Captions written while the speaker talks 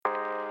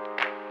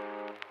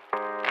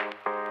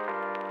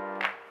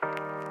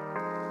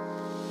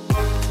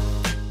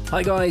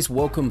Hi guys,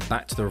 welcome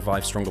back to the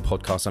Revive Stronger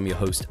podcast. I'm your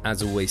host,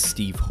 as always,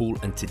 Steve Hall,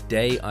 and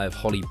today I have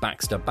Holly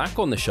Baxter back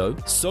on the show,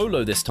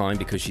 solo this time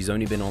because she's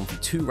only been on for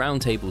 2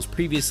 roundtables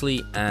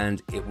previously,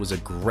 and it was a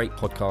great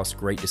podcast,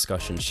 great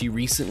discussion. She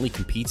recently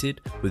competed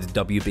with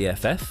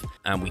WBFF,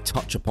 and we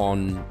touch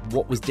upon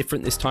what was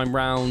different this time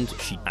round.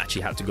 She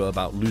actually had to go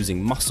about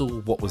losing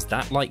muscle. What was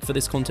that like for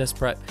this contest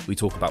prep? We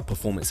talk about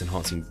performance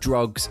enhancing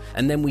drugs,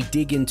 and then we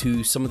dig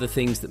into some of the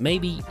things that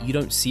maybe you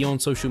don't see on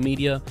social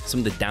media,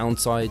 some of the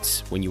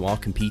downsides when you are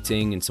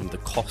competing and some of the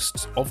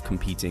costs of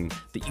competing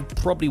that you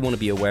probably want to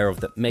be aware of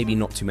that maybe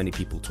not too many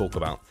people talk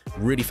about.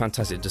 Really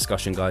fantastic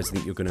discussion, guys. I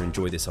think you're going to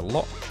enjoy this a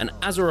lot. And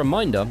as a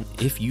reminder,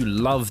 if you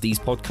love these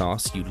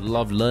podcasts, you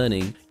love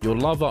learning, you'll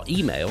love our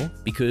email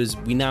because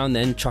we now and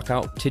then chuck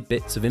out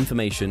tidbits of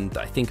information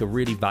that I think are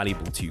really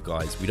valuable to you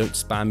guys. We don't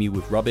spam you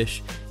with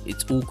rubbish.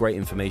 It's all great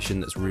information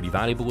that's really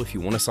valuable if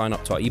you want to sign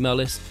up to our email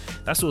list.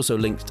 That's also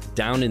linked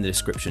down in the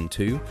description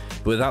too.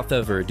 But without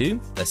further ado,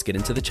 let's get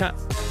into the chat.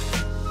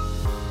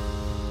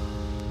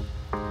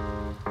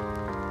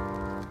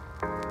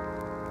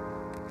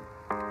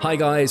 Hi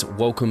guys,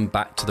 welcome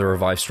back to the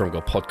Revive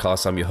Stronger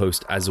podcast. I'm your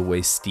host, as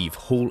always, Steve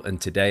Hall,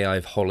 and today I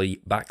have Holly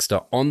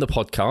Baxter on the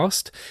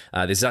podcast.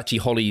 This is actually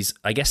Holly's,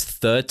 I guess,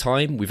 3rd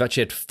time. We've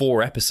actually had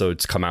 4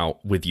 episodes come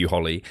out with you,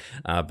 Holly,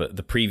 but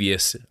the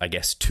previous, I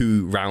guess,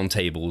 2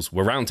 roundtables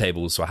were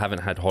roundtables, so I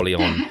haven't had Holly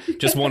on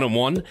just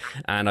one-on-one,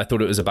 and I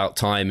thought it was about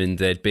time, and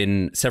there'd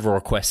been several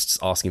requests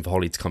asking for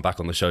Holly to come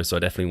back on the show, so I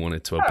definitely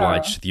wanted to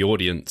oblige the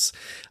audience.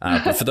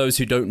 But for those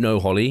who don't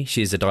know Holly,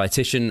 she is a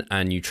dietitian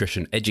and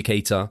nutrition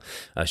educator.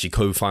 She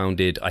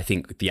co-founded, I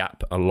think, the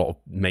app a lot of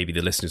maybe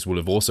the listeners will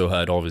have also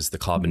heard of is the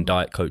Carbon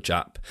Diet Coach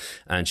app.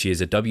 And she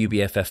is a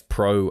WBFF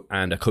pro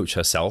and a coach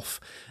herself.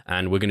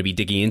 And we're going to be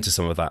digging into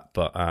some of that.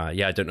 But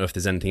yeah, I don't know if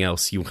there's anything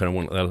else you kind of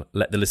want to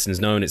let the listeners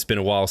know. And it's been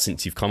a while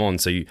since you've come on.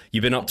 So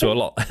you've been up to a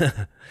lot.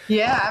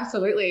 Yeah,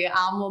 absolutely.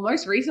 Well,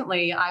 most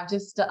recently, I've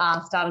just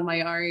started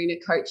my own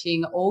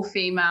coaching,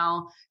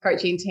 all-female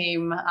coaching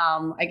team.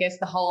 I guess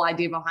the whole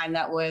idea behind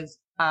that was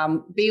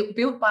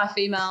built by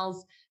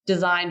females,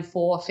 designed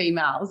for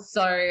females.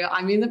 So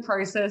I'm in the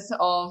process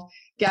of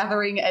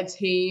gathering a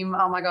team.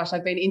 Oh my gosh,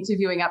 I've been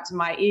interviewing up to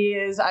my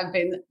ears. I've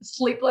been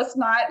sleepless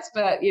nights,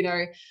 but you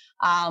know,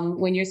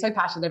 when you're so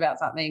passionate about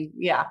something,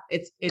 yeah,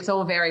 it's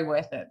all very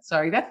worth it.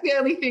 So that's the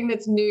only thing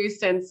that's new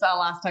since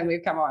last time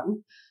we've come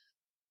on.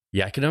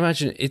 Yeah, I can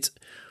imagine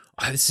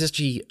this is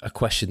actually a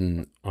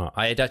question.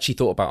 I had actually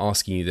thought about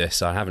asking you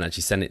this. I haven't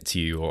actually sent it to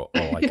you or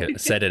like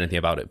said anything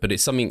about it, but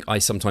it's something I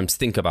sometimes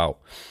think about.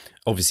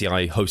 Obviously,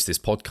 I host this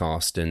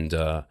podcast and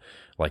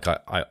like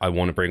I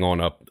want to bring on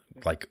a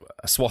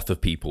swath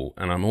of people.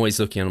 And I'm always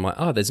looking and I'm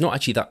like, there's not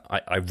actually that.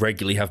 I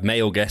regularly have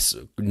male guests,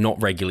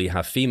 not regularly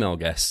have female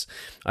guests.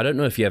 I don't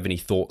know if you have any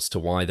thoughts to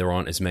why there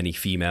aren't as many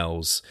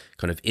females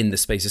kind of in the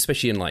space,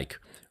 especially in like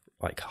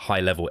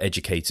high level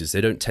educators. They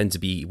don't tend to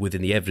be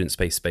within the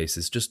evidence-based space.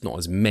 There's just not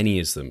as many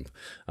as them.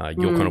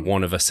 You're kind of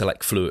one of a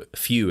select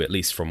few, at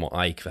least from what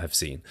I have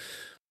seen.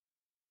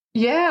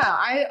 Yeah,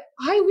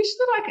 I wish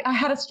that I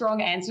had a strong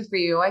answer for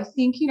you. I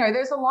think, you know,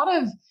 there's a lot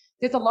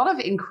of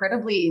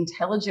incredibly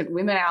intelligent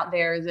women out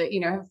there that, you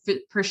know, have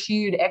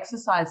pursued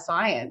exercise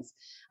science.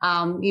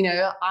 You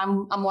know,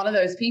 I'm one of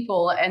those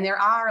people, and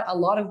there are a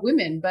lot of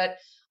women, but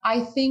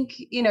I think,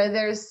 you know,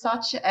 there was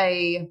such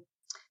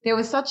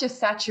a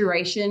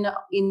saturation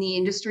in the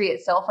industry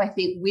itself, I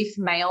think, with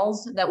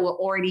males that were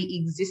already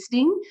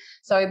existing.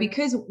 So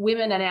because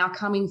women are now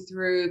coming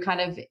through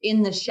kind of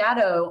in the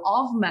shadow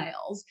of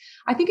males,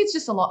 I think it's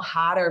just a lot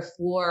harder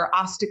for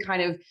us to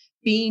kind of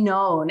be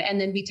known and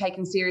then be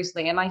taken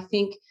seriously. And I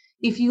think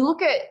if you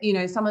look at, you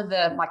know, some of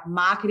the like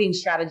marketing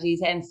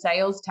strategies and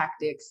sales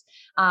tactics,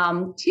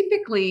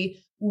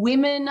 typically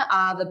women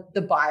are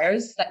the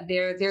buyers. That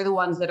they're the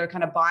ones that are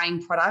kind of buying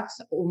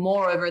products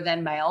moreover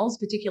than males,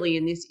 particularly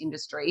in this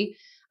industry.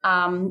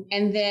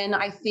 And then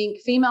I think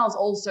females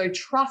also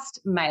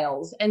trust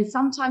males, and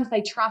sometimes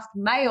they trust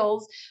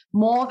males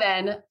more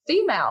than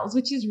females,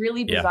 which is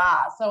really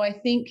bizarre. Yeah. So I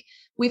think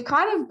we've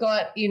kind of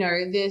got, you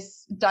know,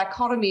 this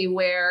dichotomy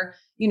where,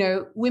 you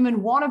know,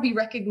 women want to be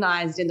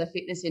recognized in the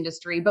fitness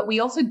industry, but we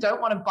also don't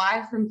want to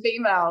buy from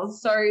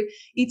females. So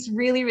it's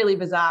really, really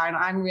bizarre. And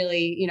I'm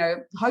really, you know,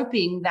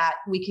 hoping that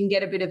we can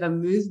get a bit of a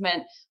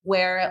movement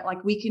where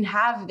like we can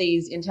have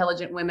these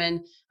intelligent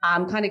women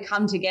kind of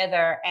come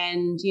together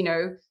and, you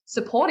know,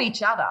 support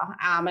each other.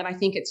 And I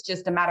think it's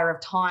just a matter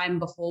of time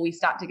before we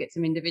start to get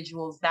some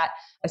individuals that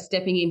are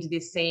stepping into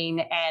this scene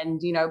and,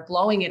 you know,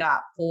 blowing it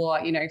up for,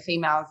 you know,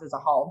 females as a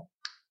whole.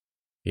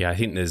 Yeah, I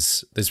think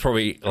there's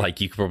probably, like,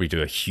 you could probably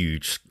do a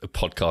huge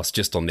podcast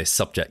just on this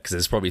subject because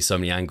there's probably so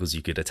many angles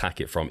you could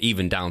attack it from,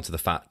 even down to the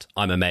fact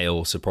I'm a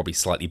male, so probably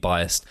slightly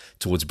biased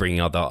towards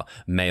bringing other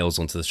males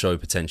onto the show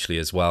potentially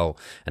as well,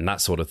 and that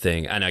sort of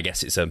thing. And I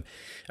guess it's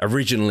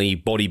originally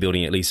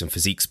bodybuilding, at least in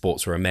physique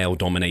sports, were a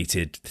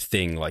male-dominated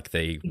thing. Like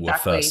they were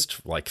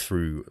first, like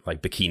through,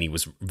 like bikini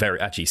was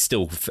actually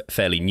still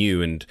fairly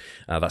new, and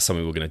that's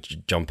something we're going to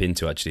jump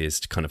into actually,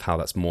 is kind of how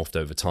that's morphed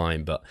over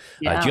time. But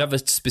do you have a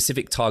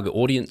specific target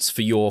audience audience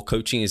for your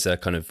coaching? Is there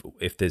kind of,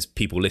 if there's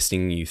people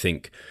listening, you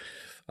think,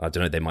 I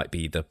don't know, they might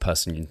be the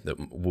person that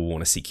will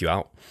want to seek you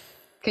out?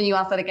 Can you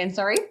ask that again?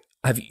 Sorry.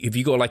 Have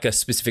you got like a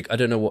specific, I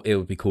don't know what it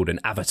would be called, an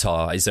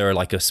avatar? Is there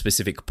like a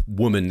specific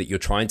woman that you're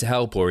trying to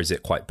help, or is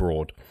it quite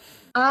broad?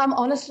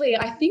 Honestly,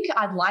 I think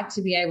I'd like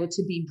to be able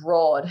to be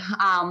broad.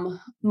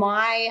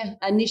 My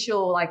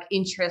initial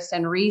interest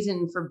and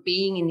reason for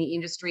being in the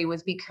industry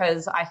was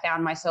because I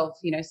found myself,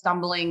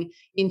 stumbling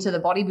into the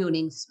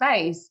bodybuilding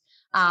space.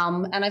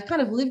 And I've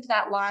kind of lived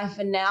that life,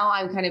 and now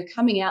I'm kind of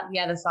coming out the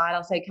other side.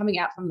 I'll say coming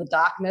out from the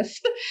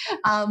darkness,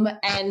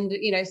 and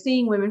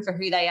seeing women for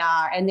who they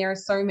are. And there are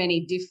so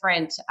many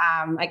different,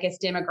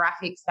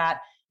 demographics that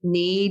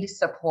need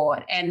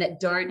support and that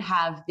don't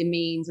have the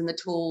means and the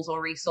tools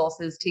or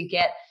resources to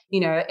get,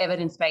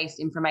 evidence-based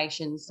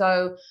information.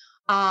 So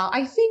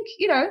I think,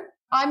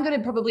 I'm going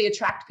to probably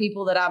attract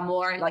people that are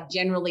more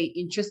generally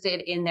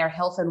interested in their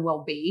health and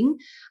well-being.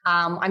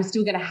 I'm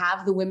still going to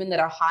have the women that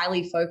are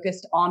highly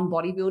focused on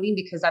bodybuilding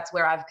because that's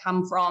where I've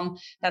come from.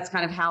 That's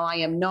kind of how I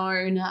am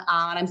known.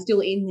 And I'm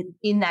still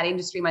in that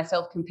industry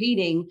myself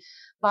competing.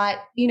 But,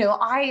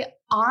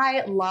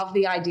 I love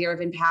the idea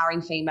of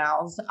empowering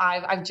females.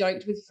 I've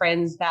joked with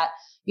friends that,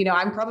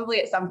 I'm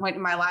probably at some point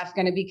in my life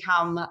going to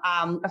become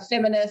a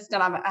feminist,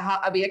 and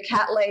I'll be a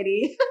cat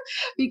lady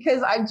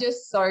because I'm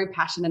just so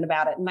passionate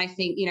about it. And I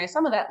think,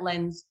 some of that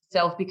lends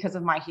itself because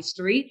of my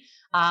history.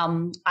 I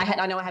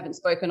know I haven't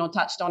spoken or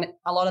touched on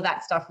a lot of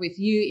that stuff with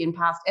you in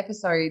past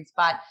episodes,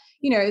 but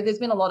there's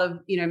been a lot of,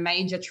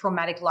 major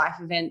traumatic life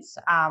events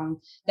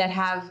that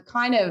have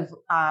kind of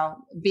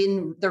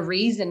been the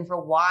reason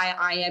for why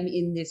I am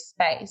in this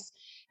space.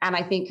 And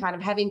I think kind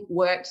of having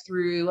worked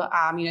through,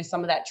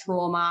 some of that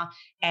trauma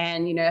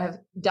and, have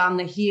done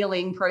the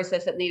healing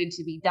process that needed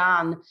to be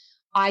done,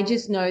 I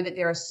just know that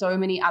there are so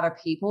many other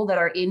people that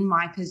are in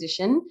my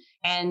position,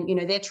 and,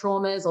 their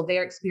traumas or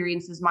their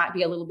experiences might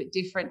be a little bit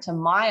different to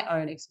my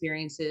own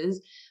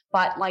experiences.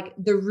 But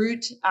the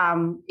root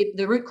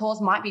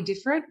cause might be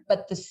different,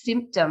 but the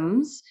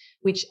symptoms,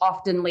 which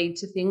often lead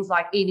to things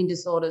like eating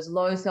disorders,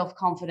 low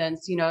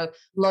self-confidence,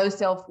 low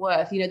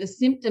self-worth, the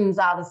symptoms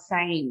are the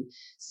same.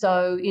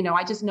 So,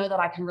 I just know that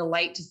I can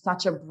relate to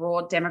such a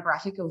broad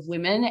demographic of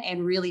women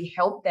and really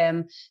help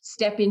them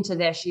step into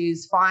their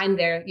shoes, find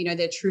their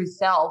true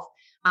self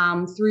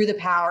through the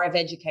power of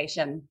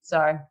education.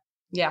 So,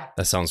 yeah.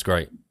 That sounds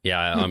great.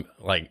 Yeah,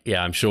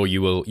 I'm sure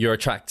you will. You're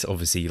attract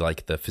obviously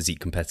the physique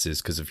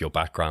competitors because of your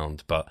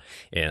background, but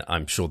yeah,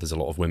 I'm sure there's a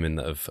lot of women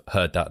that have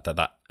heard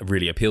that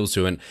really appeals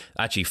to. And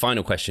actually,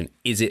 final question,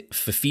 is it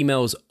for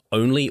females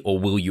only, or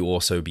will you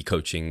also be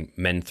coaching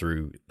men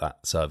through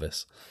that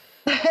service?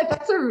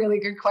 That's a really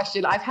good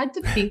question. I've had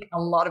to think a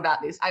lot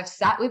about this. I've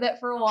sat with it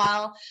for a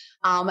while.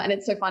 And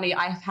it's so funny.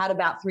 I've had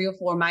about 3 or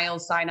 4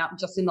 males sign up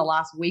just in the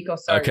last week or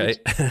so. Okay.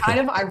 Which is kind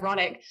of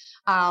ironic.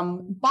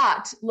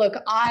 But look,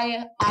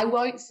 I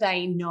won't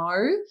say no.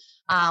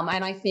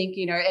 And I think,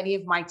 any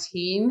of my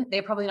team,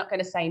 they're probably not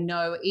going to say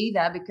no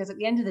either, because at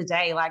the end of the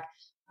day,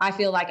 I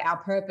feel like our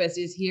purpose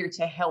is here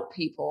to help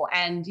people.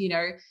 And,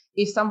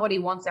 if somebody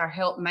wants our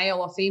help, male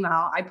or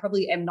female, I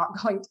probably am not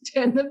going to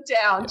turn them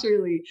down,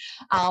 truly.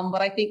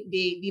 But I think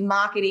the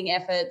marketing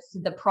efforts,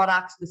 the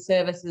products, the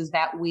services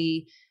that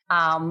we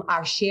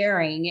are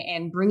sharing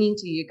and bringing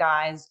to you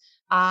guys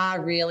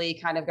are really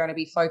kind of going to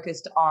be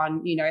focused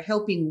on,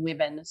 helping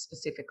women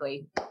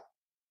specifically.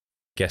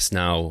 Guess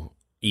now,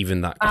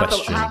 even that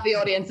question. Half the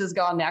audience is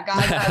gone now,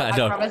 guys. I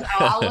promise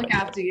I'll look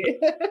after you.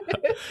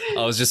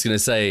 I was just going to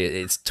say,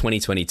 it's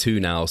 2022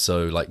 now,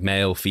 so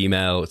male,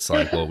 female, it's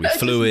we're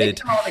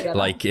fluid.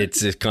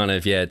 It's kind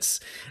of, it's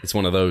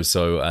one of those.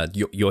 So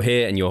you're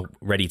here and you're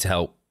ready to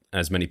help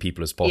as many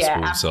people as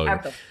possible. Yeah, so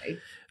absolutely.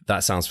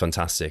 That sounds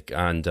fantastic.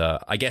 And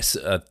I guess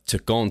to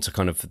go on to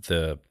kind of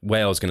the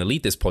way I was going to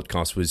lead this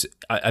podcast was,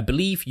 I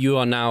believe you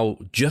are now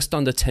just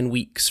under 10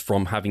 weeks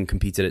from having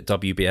competed at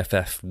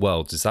WBFF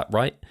Worlds. Is that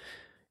right?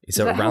 Is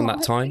that around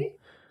that time?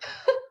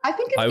 I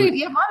think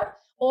it's been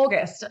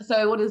August.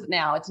 So what is it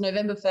now? It's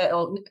November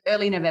or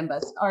early November.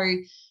 So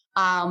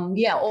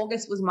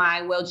August was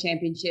my World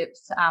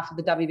Championships for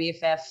the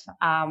WBFF.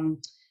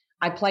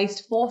 I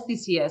placed 4th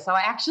this year. So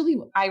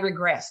I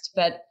regressed,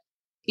 but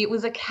it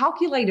was a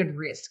calculated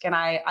risk. And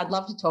I'd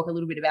love to talk a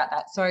little bit about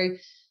that. So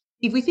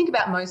if we think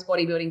about most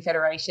bodybuilding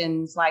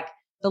federations,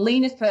 the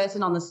leanest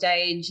person on the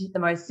stage, the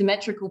most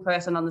symmetrical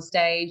person on the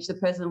stage, the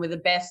person with the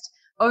best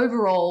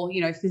overall,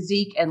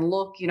 physique and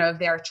look, if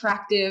they're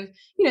attractive,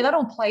 that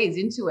all plays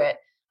into it.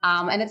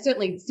 And it's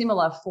certainly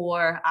similar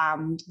for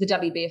the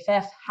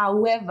WBFF.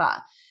 However,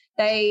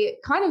 they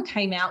kind of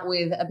came out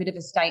with a bit of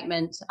a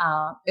statement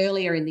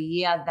earlier in the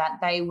year that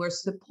they were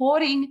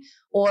supporting,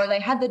 or they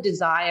had the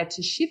desire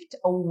to shift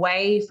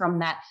away from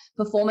that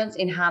performance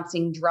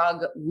enhancing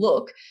drug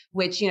look,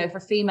 which, for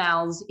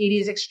females, it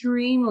is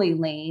extremely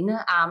lean.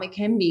 It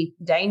can be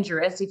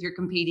dangerous if you're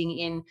competing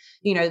in,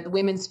 the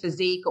women's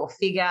physique or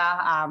figure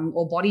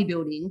or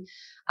bodybuilding.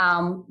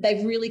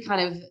 They've really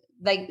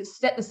they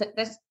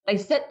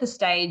set the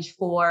stage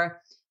for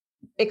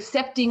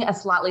accepting a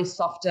slightly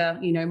softer,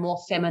 more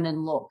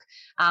feminine look,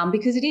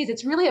 because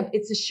it's really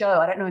it's a show.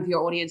 I don't know if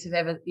your audience have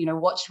ever,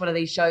 watched one of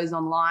these shows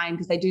online,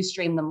 because they do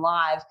stream them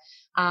live.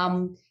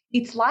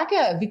 It's like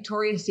a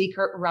Victoria's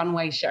Secret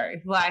runway show.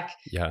 Like,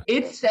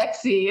 it's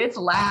sexy, it's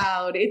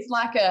loud, it's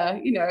like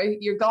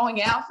you're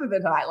going out for the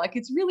night. Like,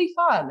 it's really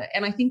fun.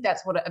 And I think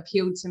that's what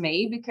appealed to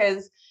me,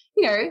 because,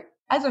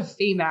 as a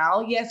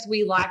female, yes,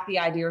 we like the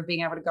idea of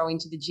being able to go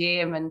into the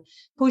gym and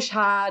push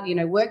hard,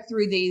 work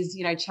through these,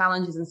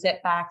 challenges and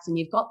setbacks, and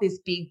you've got this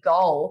big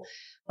goal.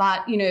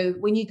 But,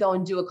 when you go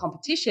and do a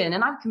competition,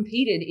 and I've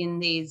competed in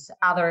these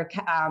other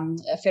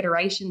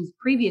federations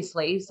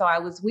previously. So I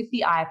was with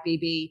the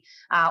IFBB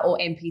or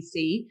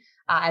NPC,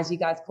 as you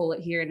guys call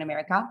it here in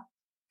America.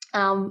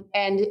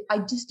 And I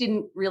just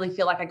didn't really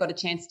feel like I got a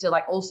chance to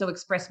also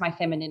express my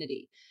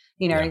femininity.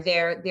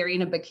 They're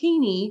in a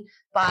bikini,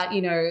 but,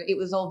 it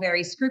was all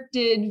very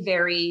scripted,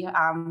 very,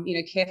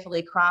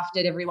 carefully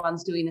crafted.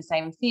 Everyone's doing the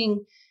same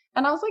thing.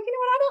 And I was like,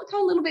 I look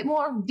a little bit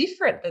more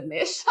different than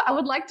this. I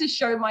would like to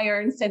show my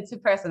own sense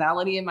of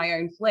personality and my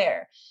own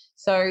flair.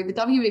 So the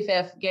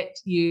WFF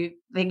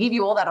they give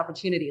you all that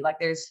opportunity. Like,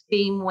 there's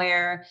theme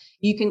wear,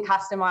 you can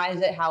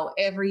customize it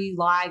however you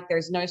like.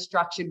 There's no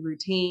structured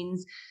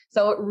routines.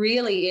 So it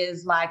really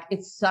is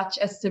it's such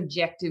a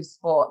subjective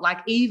sport,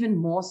 even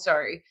more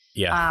so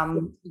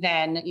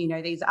than,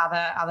 these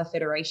other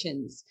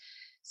federations.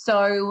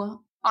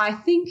 So I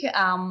think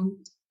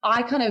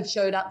I kind of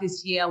showed up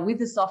this year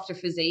with a softer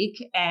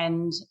physique,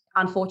 and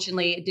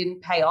unfortunately it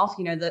didn't pay off.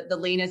 The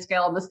leanest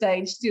girl on the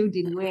stage still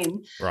didn't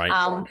win. Right.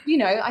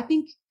 I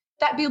think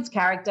that builds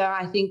character.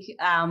 I think,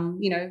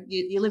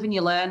 you live and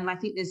you learn. And I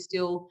think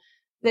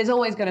there's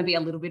always going to be a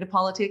little bit of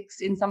politics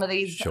in some of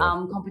these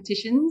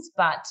competitions.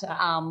 But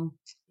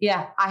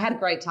I had a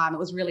great time. It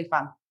was really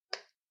fun.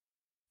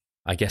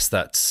 I guess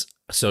that's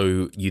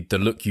so. The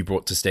look you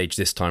brought to stage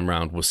this time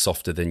round was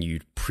softer than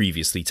you'd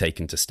previously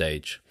taken to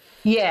stage.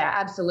 Yeah,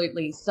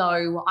 absolutely.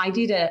 So I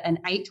did an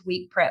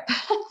 8-week prep,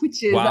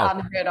 which is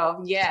unheard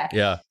of. Yeah.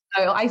 Yeah.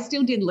 So I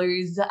still did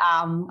lose,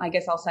 I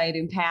guess I'll say it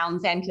in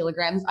pounds and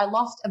kilograms. I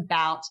lost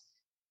about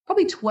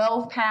probably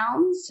 12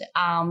 pounds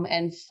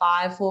and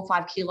 4 or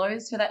 5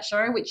 kilos for that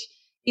show, which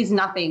is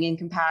nothing in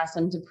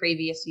comparison to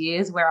previous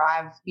years where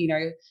I've,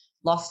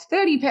 lost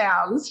 30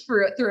 pounds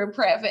through a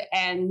prep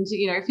and,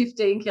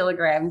 15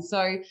 kilograms.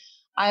 So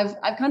I've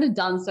kind of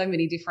done so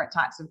many different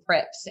types of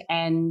preps.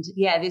 And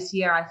this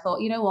year I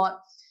thought,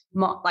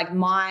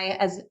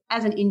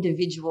 as an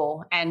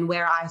individual, and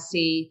where I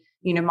see,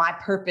 my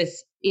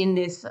purpose in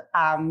this,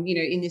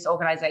 in this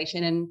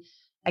organization, and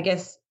I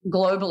guess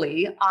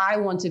globally, I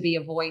want to be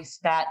a voice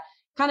that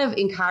kind of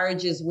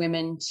encourages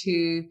women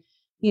to,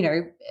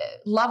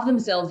 love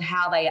themselves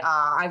how they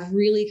are. I've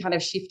really kind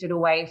of shifted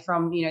away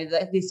from,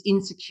 this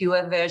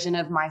insecure version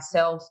of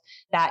myself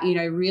that,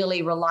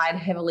 really relied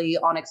heavily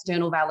on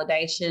external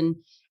validation.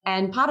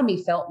 And part of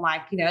me felt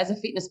like, as a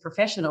fitness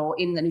professional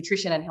in the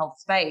nutrition and health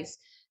space,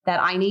 that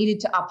I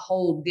needed to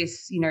uphold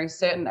this,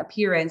 certain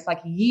appearance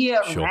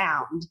year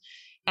round.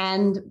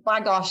 And by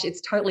gosh, it's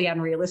totally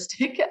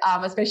unrealistic,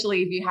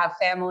 especially if you have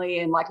family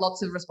and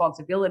lots of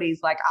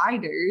responsibilities like I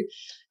do.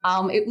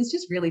 It was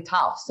just really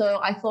tough. So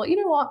I thought,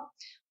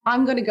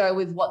 I'm going to go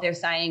with what they're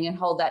saying and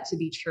hold that to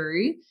be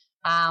true.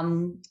 I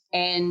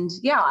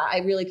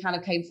really kind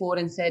of came forward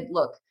and said,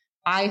 look,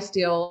 I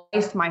still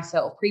pace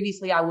myself.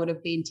 Previously, I would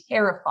have been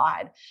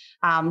terrified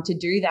to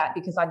do that,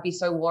 because I'd be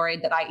so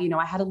worried that I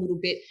had a little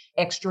bit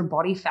extra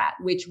body fat,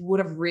 which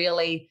would have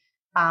really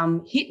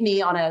hit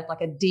me on a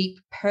deep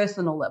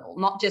personal level,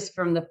 not just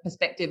from the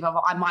perspective of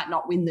I might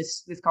not win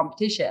this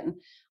competition.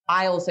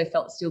 I also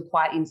felt still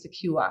quite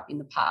insecure in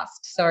the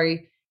past. So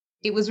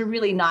it was a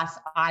really nice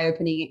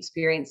eye-opening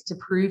experience to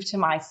prove to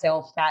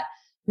myself that,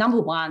 number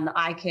one,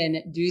 I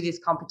can do this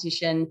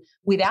competition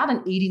without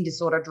an eating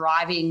disorder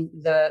driving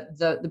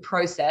the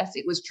process.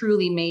 It was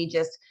truly me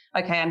just,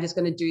 okay, I'm just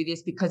going to do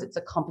this because it's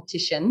a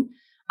competition.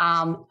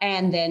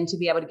 And then to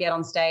be able to get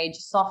on stage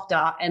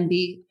softer and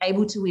be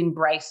able to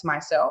embrace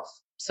myself.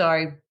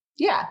 So,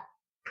 yeah.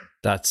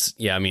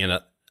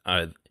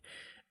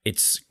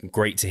 It's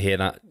great to hear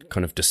that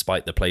kind of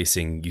despite the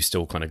placing, you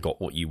still kind of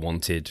got what you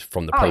wanted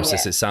from the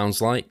process. It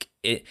sounds like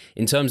it,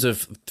 in terms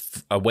of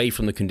away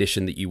from the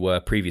condition that you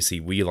were previously,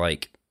 were you a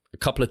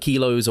couple of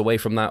kilos away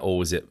from that, or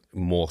was it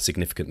more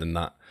significant than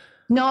that?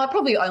 No, it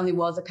probably only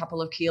was a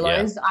couple of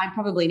kilos. Yeah. I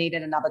probably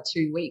needed another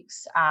 2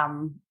 weeks.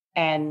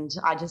 And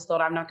I just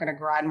thought, I'm not going to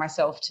grind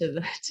myself to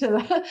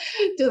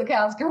the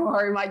cows come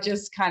home. I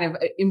just kind of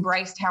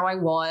embraced how I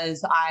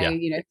was. I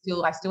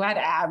still had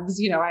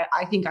abs.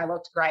 I think I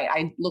looked great.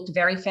 I looked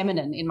very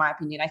feminine, in my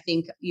opinion. I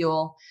think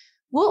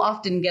we'll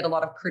often get a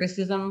lot of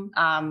criticism,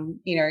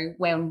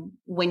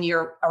 when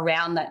you're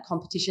around that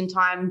competition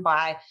time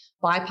by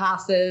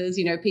bypassers,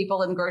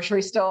 people in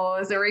grocery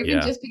stores, or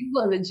even just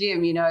people in the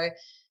gym.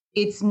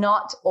 It's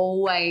not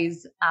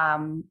always,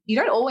 you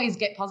don't always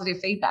get positive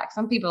feedback.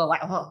 Some people are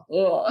like,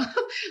 oh,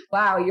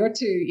 wow, you're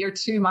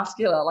too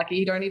muscular.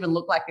 You don't even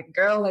look like a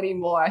girl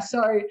anymore.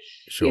 So,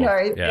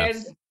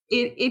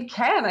 It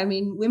can. I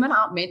mean, women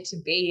aren't meant to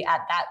be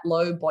at that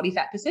low body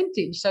fat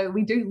percentage, so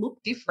we do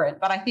look different.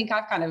 But I think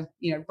I've kind of,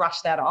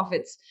 brushed that off.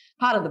 It's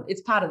part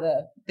of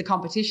the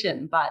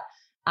competition. But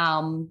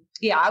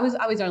yeah, I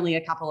was only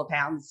a couple of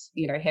pounds,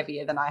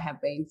 heavier than I have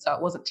been, so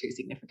it wasn't too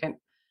significant.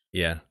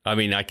 Yeah. I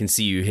mean, I can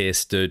see you here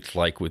stood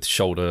like with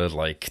shoulder,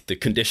 like the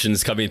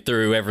conditions coming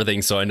through,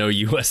 everything. So I know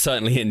you are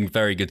certainly in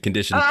very good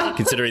condition,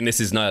 considering this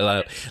is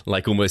now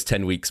like almost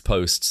 10 weeks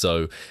post.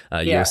 So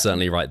you're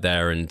certainly right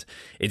there. And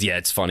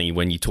it's funny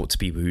when you talk to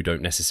people who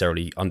don't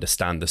necessarily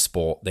understand the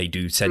sport, they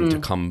do tend to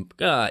come,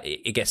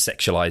 it gets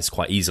sexualized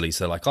quite easily.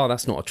 So like, oh,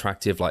 that's not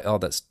attractive. Like, oh,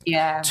 that's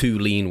too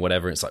lean,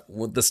 whatever. It's like,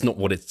 well, that's not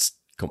what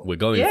we're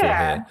going for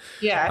here.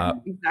 Yeah.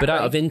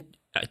 Exactly.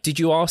 But did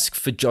you ask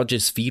for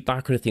judges'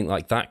 feedback or anything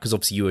like that? Because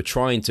obviously you were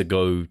trying to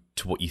go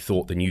to what you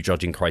thought the new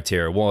judging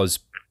criteria was.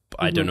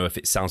 But I don't know if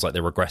it sounds like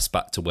they regressed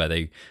back to where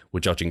they were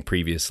judging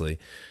previously.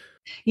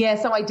 Yeah,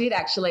 so I did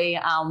actually.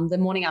 The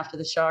morning after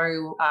the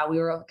show,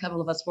 a couple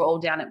of us were all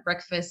down at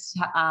breakfast,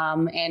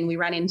 and we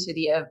ran into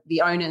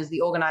the owners, the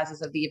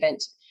organisers of the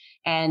event,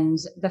 and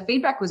the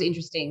feedback was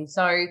interesting.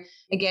 So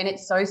again,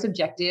 it's so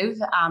subjective,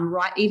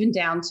 right? Even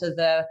down to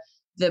the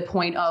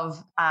point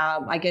of,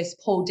 I guess,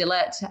 Paul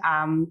Dillett,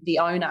 the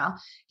owner,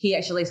 he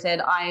actually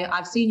said,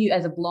 I've seen you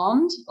as a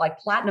blonde, like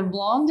platinum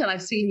blonde, and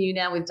I've seen you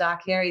now with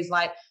dark hair. He's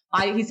like,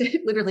 he said,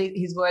 literally,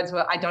 his words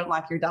were, I don't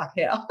like your dark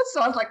hair.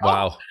 So I was like,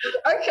 wow.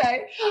 Oh,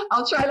 okay.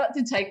 I'll try not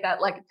to take that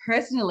like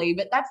personally,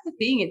 but that's the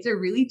thing. It's a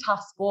really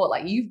tough sport.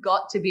 Like you've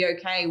got to be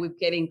okay with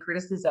getting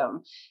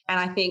criticism. And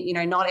I think,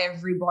 not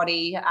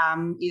everybody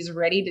is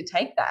ready to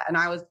take that. And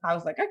I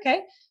was like,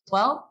 okay,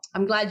 well,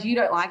 I'm glad you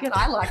don't like it.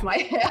 I like my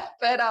hair,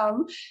 but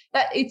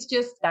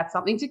that's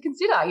something to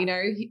consider.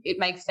 It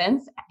makes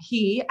sense.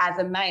 He, as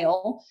a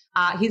male,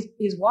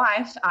 his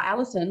wife,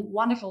 Alison,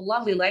 wonderful,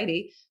 lovely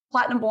lady,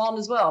 platinum blonde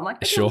as well. I'm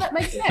like, sure, that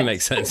makes sense. It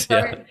makes sense. So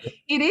Yeah,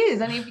 it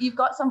is. And if you've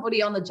got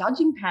somebody on the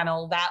judging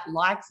panel that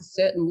likes a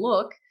certain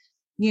look,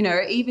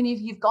 even if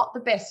you've got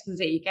the best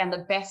physique and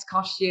the best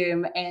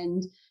costume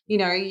and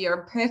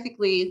you're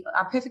perfectly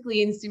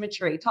in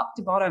symmetry, top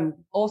to bottom,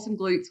 awesome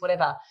glutes,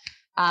 whatever.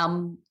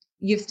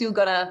 You've still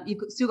got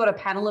a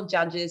panel of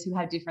judges who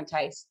have different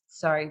tastes.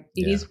 So it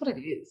is what it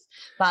is.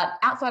 But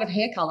outside of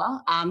hair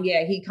color,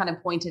 he kind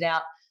of pointed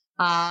out,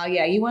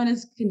 you weren't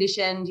as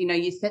conditioned.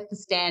 You set the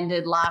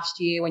standard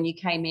last year when you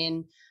came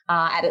in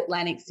at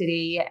Atlantic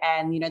City,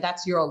 and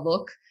that's your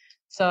look.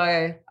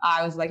 So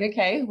I was like,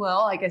 okay,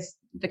 well, I guess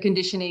the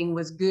conditioning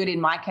was good in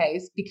my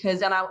case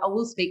because, and I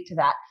will speak to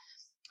that.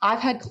 I've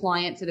had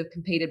clients that have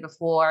competed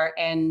before,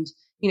 and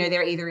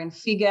they're either in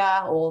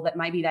figure or that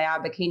maybe they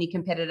are a bikini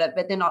competitor,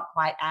 but they're not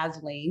quite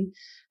as lean.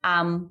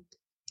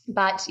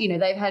 But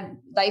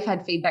they've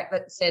had feedback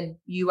that said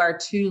you are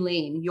too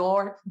lean.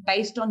 You're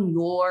based on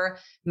your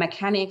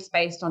mechanics,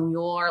 based on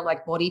your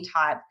like body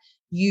type.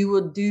 You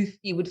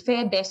would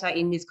fare better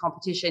in this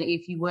competition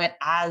if you weren't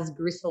as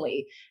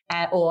gristly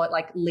or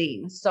like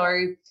lean.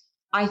 So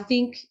I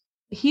think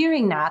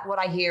hearing that, what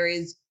I hear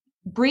is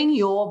bring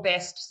your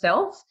best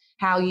self,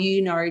 how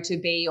you know to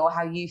be or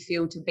how you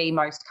feel to be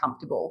most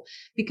comfortable.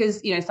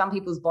 Because, some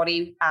people's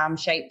body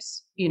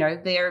shapes,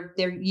 they're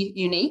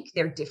unique,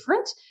 they're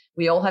different.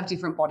 We all have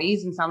different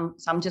bodies, and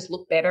some just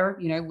look better,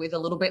 with a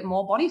little bit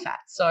more body fat.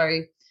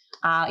 So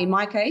in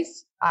my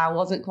case, I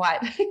wasn't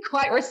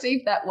quite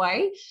received that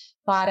way.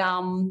 But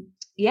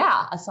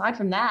aside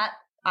from that,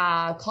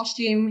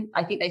 costume,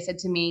 I think they said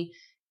to me,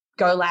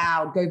 go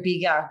loud, go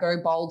bigger, go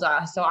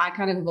bolder. So I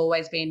kind of have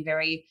always been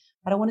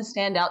I don't want to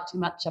stand out too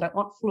much. I don't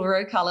want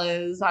fluoro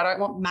colors. I don't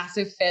want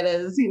massive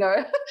feathers,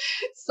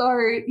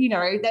 So,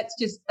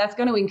 that's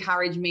going to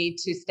encourage me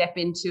to step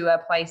into a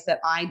place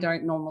that I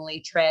don't normally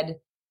tread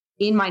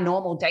in my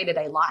normal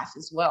day-to-day life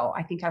as well.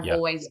 I think I've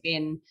always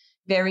been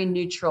very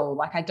neutral.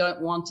 Like I don't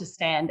want to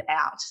stand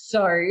out.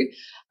 So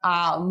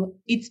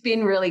it's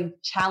been really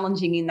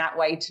challenging in that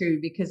way too,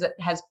 because it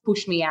has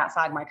pushed me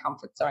outside my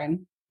comfort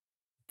zone.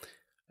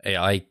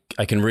 I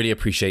can really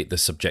appreciate the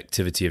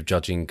subjectivity of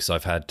judging because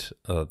I've had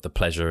the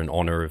pleasure and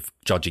honor of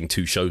judging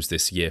 2 shows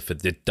this year for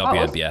the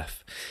WNBF.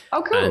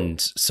 Oh, cool. And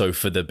so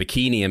for the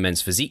bikini and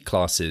men's physique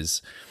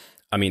classes,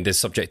 I mean, there's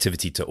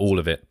subjectivity to all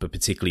of it, but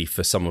particularly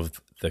for some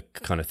of the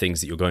kind of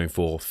things that you're going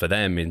for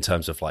them in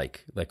terms of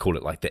like, they call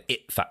it like the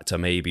it factor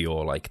maybe,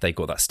 or like they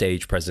got that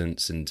stage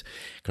presence and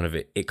kind of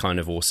it kind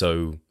of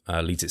also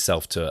leads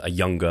itself to a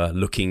younger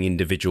looking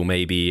individual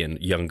maybe and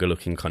younger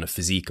looking kind of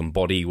physique and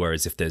body.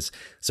 Whereas if there's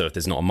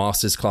not a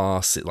master's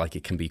class,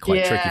 it can be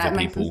quite tricky for people.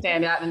 Makes them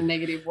stand out in a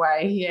negative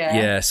way.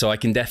 Yeah. So I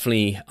can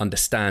definitely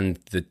understand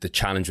the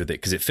challenge with it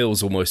because it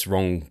feels almost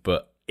wrong,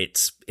 but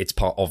it's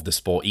part of the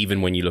sport.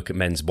 Even when you look at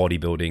men's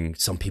bodybuilding,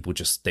 some people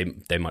just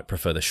they might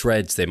prefer the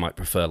shreds, they might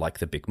prefer like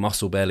the big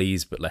muscle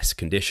bellies but less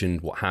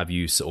conditioned, what have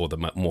you, or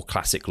the more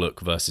classic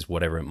look versus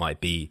whatever it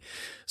might be.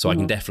 So I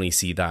can definitely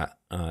see that.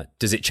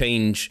 Does it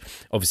change?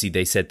 Obviously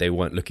they said they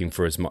weren't looking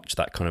for as much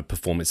that kind of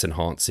performance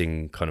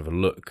enhancing kind of a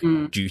look.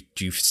 Do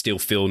you still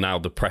feel now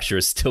the pressure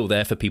is still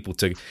there for people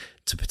to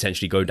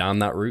potentially go down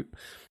that route?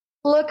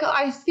 Look,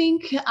 I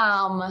think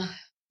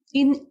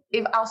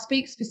if I'll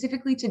speak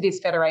specifically to this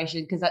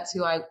federation, because that's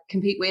who I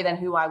compete with and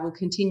who I will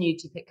continue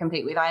to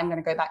compete with. I am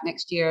going to go back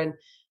next year and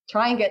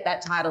try and get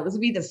that title. This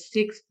will be the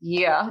 6th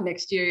year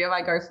next year if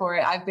I go for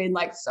it. I've been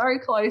like so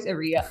close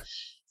every year.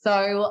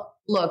 So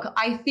look,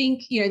 I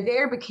think,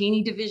 their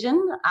bikini division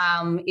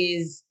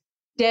is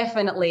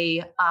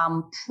definitely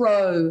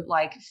pro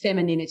like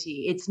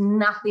femininity. It's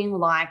nothing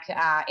like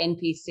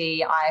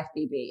NPC,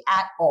 IFBB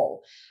at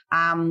all.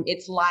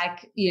 It's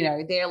like,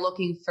 they're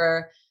looking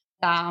for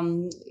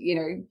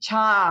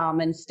charm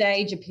and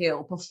stage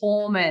appeal,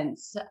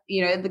 performance.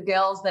 The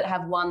girls that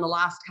have won the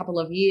last couple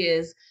of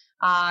years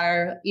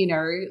are,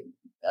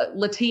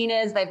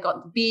 Latinas. They've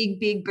got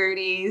big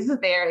booties.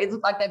 It's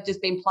like they've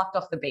just been plucked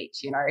off the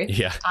beach,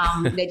 Yeah.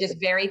 They're just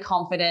very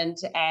confident,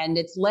 and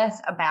it's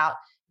less about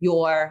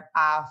your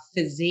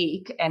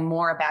physique and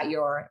more about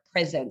your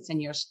presence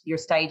and your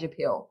stage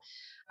appeal.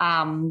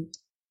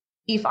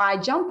 If I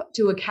jump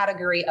to a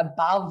category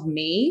above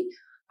me,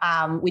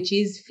 which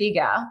is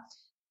figure,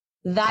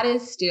 that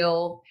is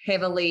still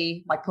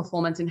heavily like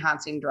performance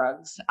enhancing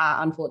drugs,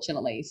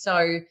 unfortunately.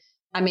 So,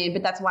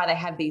 but that's why they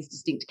have these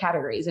distinct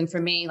categories. And for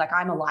me, like,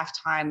 I'm a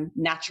lifetime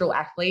natural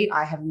athlete.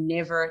 I have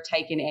never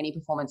taken any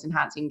performance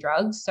enhancing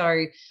drugs.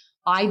 So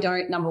I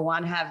don't, number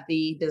one, have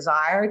the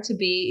desire to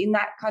be in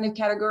that kind of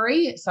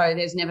category. So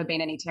there's never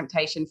been any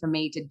temptation for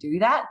me to do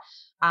that.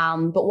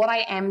 But what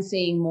I am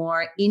seeing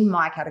more in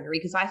my category,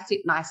 because I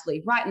sit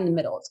nicely right in the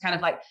middle, it's kind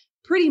of like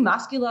pretty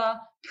muscular,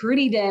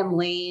 pretty damn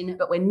lean,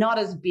 but we're not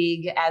as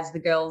big as the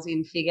girls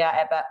in figure,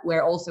 but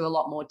we're also a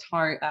lot more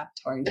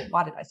toned.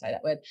 Why did I say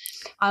that word?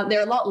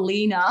 They're a lot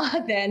leaner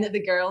than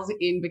the girls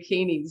in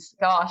bikinis.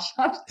 Gosh,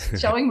 I'm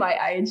showing my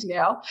age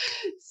now.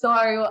 So,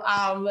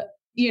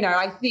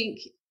 I think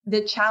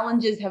the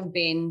challenges have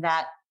been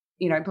that,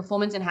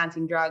 performance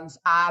enhancing drugs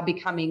are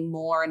becoming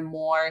more and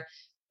more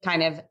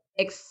kind of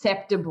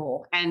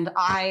acceptable. And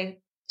I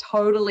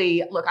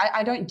totally, look,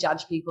 I don't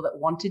judge people that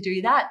want to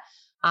do that.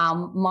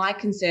 My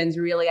concerns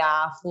really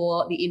are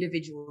for the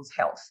individual's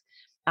health.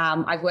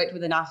 I've worked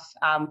with enough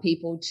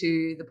people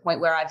to the point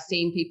where I've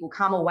seen people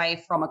come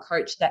away from a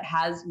coach that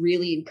has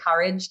really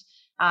encouraged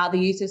the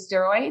use of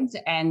steroids,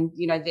 and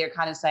they're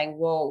kind of saying,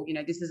 whoa,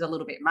 this is a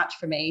little bit much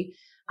for me.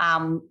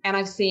 And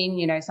I've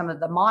seen some of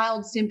the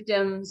mild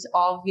symptoms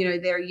of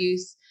their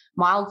use,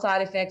 mild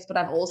side effects, but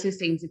I've also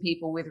seen some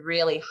people with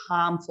really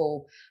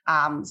harmful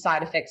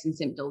side effects and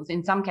symptoms.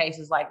 In some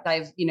cases, like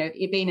they've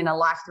been in a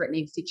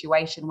life-threatening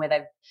situation where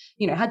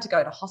they've had to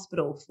go to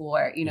hospital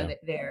for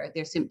their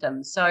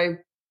symptoms. So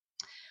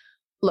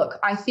look,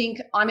 I think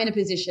I'm in a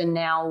position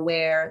now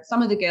where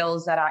some of the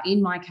girls that are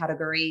in my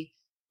category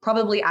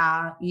probably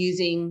are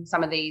using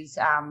some of these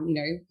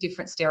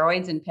different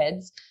steroids and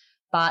PEDs,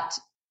 but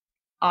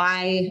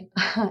I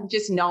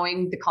just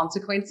knowing the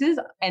consequences,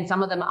 and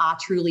some of them are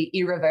truly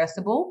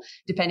irreversible,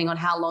 depending on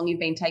how long you've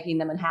been taking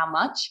them and how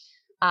much,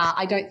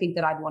 I don't think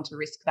that I'd want to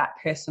risk that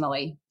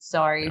personally.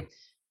 So,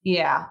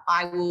 yeah,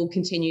 I will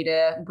continue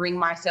to bring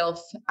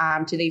myself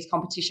to these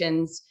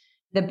competitions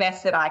the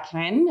best that I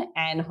can.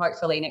 And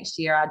hopefully next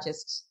year I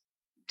just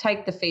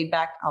take the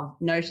feedback. I've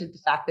noted the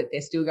fact that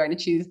they're still going to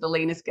choose the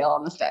leanest girl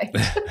on the stage.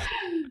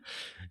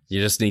 You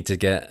just need to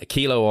get a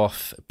kilo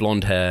off,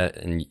 blonde hair,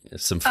 and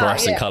some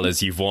fluorescent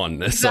colors. You've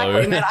won.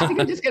 Exactly, man. I think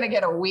I'm just going to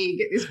get a wig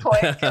at this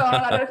point. God,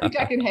 I don't think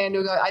I can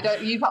handle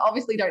it. You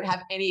obviously don't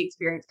have any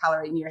experience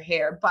coloring your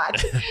hair, but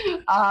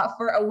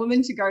for a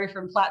woman to go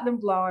from platinum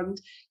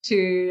blonde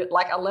to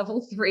like a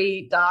level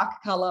 3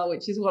 dark color,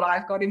 which is what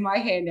I've got in my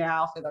hair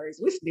now for those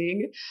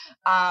listening,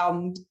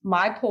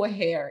 my poor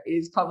hair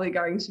is probably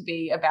going to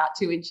be about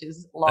 2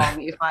 inches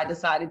long if I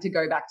decided to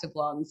go back to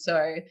blonde.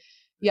 So,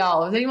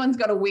 yo, if anyone's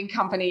got a wig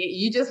company,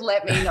 you just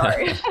let me know.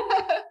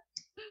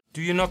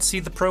 Do you not see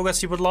the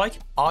progress you would like?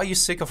 Are you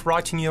sick of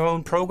writing your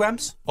own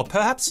programs? Or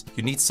perhaps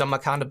you need some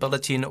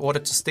accountability in order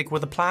to stick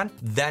with a plan?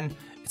 Then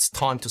it's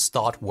time to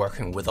start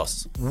working with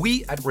us.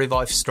 We at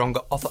Revive Stronger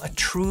offer a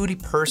truly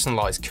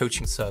personalized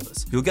coaching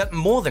service. You'll get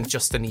more than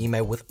just an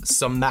email with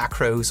some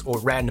macros or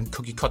random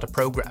cookie cutter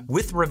program.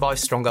 With Revive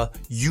Stronger,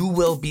 you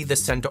will be the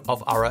center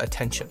of our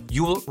attention.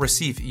 You will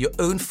receive your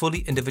own fully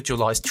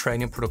individualized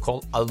training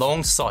protocol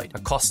alongside a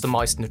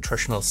customized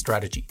nutritional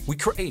strategy. We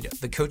created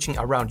the coaching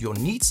around your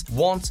needs,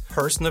 wants,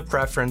 personal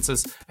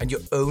preferences, and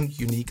your own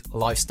unique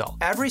lifestyle.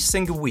 Every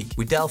single week,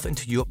 we delve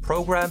into your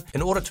program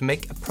in order to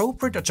make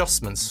appropriate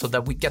adjustments so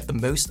that we get the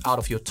most out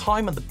of your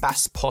time and the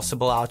best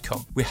possible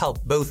outcome. We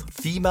help both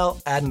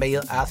female and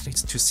male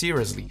athletes to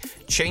seriously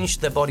change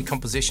their body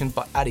composition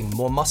by adding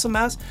more muscle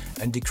mass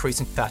and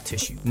decreasing fat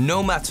tissue.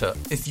 No matter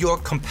if you're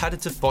a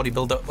competitive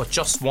bodybuilder or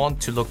just want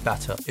to look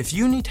better, if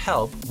you need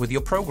help with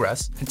your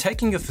progress and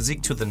taking your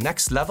physique to the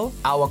next level,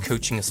 our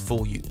coaching is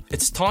for you.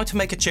 It's time to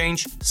make a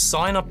change.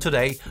 Sign up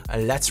today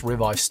and let's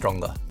revive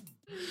stronger.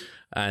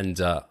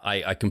 And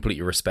I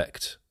completely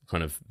respect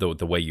kind of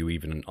the way you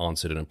even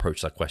answered and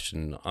approached that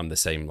question, I'm the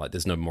same. Like,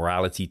 there's no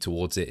morality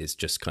towards it. It's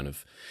just kind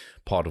of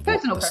part of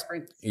personal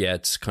preference. Yeah,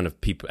 it's kind of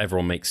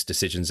everyone makes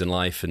decisions in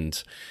life,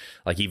 and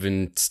like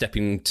even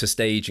stepping to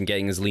stage and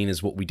getting as lean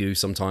as what we do,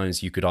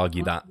 sometimes you could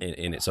argue that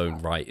in its own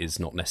right is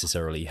not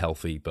necessarily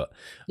healthy. But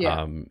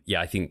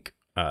I think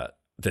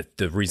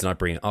the reason I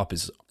bring it up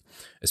is,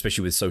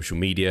 especially with social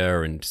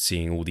media and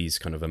seeing all these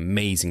kind of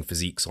amazing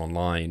physiques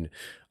online,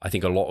 I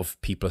think a lot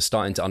of people are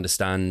starting to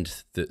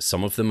understand that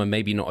some of them are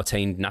maybe not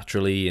attained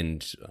naturally,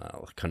 and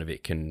kind of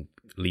it can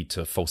lead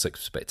to false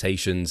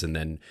expectations. And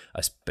then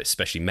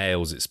especially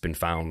males, it's been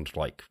found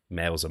like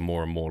males are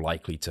more and more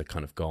likely to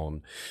kind of go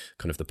on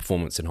kind of the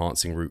performance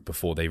enhancing route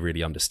before they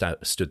really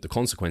understood the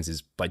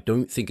consequences. But I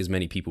don't think as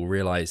many people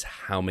realize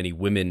how many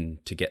women,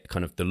 to get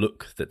kind of the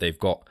look that they've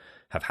got,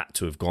 have had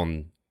to have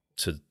gone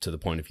to the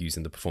point of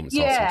using the performance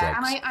enhancing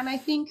drugs. And I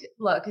think,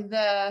 look,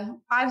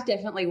 I've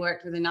definitely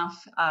worked with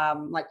enough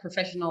like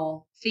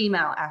professional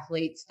female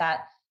athletes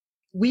that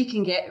we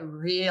can get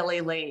really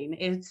lean.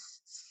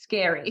 It's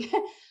scary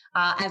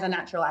as a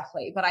natural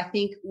athlete. But I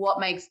think what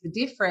makes the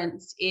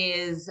difference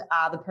is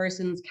the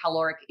person's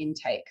caloric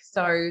intake.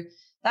 So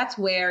that's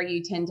where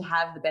you tend to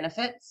have the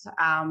benefits.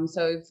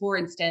 So for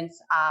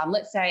instance,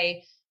 let's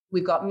say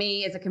we've got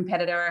me as a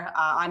competitor.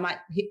 I might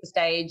hit the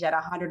stage at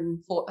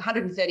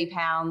 130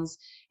 pounds.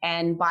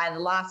 And by the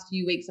last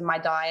few weeks of my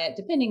diet,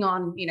 depending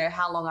on,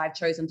 how long I've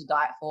chosen to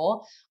diet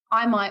for,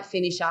 I might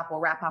finish up or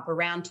wrap up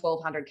around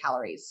 1,200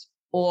 calories,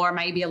 or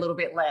maybe a little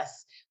bit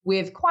less,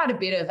 with quite a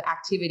bit of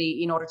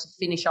activity in order to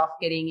finish off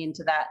getting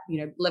into that,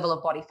 level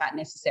of body fat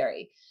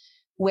necessary.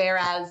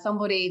 Whereas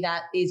somebody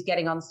that is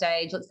getting on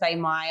stage, let's say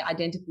my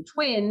identical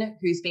twin,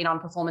 who's been on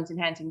performance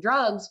enhancing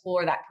drugs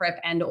for that prep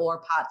and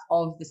or parts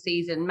of the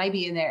season,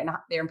 maybe in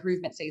their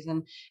improvement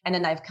season, and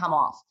then they've come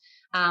off.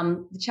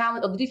 The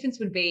challenge or the difference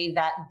would be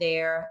that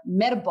their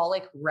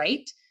metabolic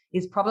rate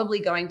is probably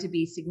going to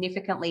be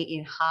significantly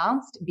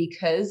enhanced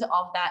because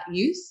of that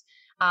use.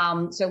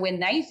 So when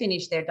they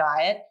finish their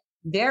diet,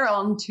 they're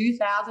on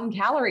 2,000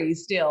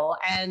 calories still.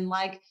 And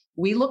like,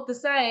 we look the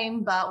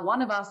same, but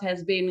one of us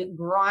has been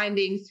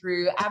grinding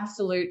through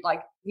absolute,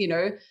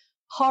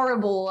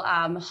 horrible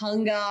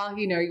hunger.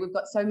 We've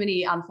got so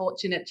many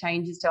unfortunate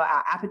changes to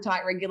our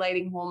appetite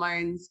regulating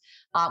hormones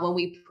when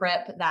we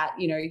prep that,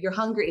 your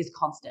hunger is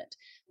constant.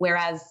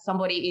 Whereas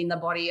somebody in the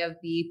body of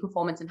the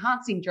performance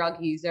enhancing drug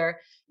user,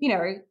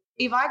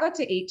 if I got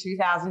to eat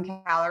 2,000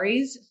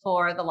 calories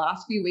for the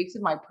last few weeks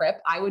of my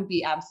prep, I would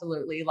be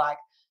absolutely like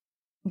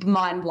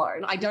mind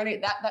blown. I don't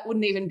eat that. That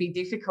wouldn't even be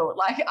difficult.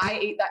 Like, I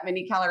eat that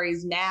many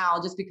calories now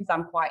just because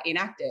I'm quite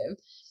inactive.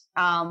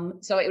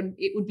 So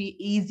it would be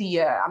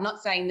easier. I'm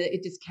not saying that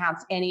it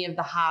discounts any of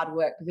the hard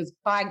work, because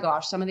by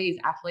gosh, some of these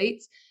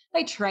athletes,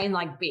 they train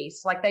like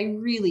beasts, like they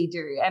really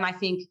do. And I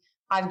think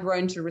I've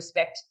grown to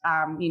respect,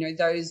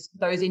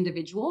 those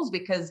individuals,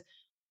 because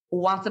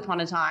once upon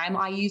a time,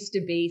 I used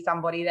to be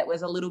somebody that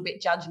was a little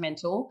bit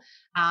judgmental.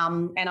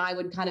 And I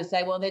would kind of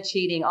say, well, they're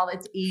cheating. Oh,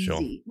 it's easy.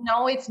 Sure.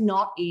 No, it's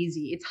not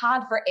easy. It's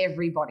hard for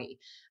everybody.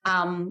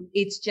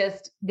 It's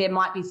just, there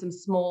might be some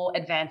small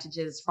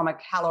advantages from a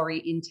calorie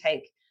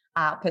intake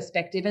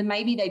perspective. And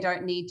maybe they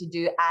don't need to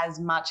do as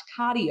much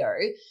cardio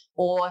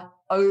or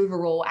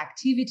overall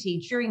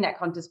activity during that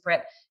contest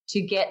prep to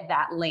get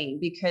that lean,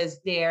 because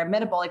their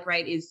metabolic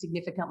rate is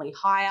significantly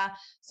higher.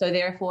 So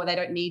therefore they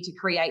don't need to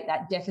create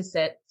that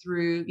deficit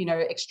through,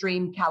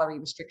 extreme calorie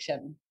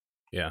restriction.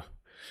 Yeah.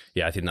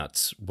 Yeah. I think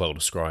that's well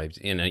described.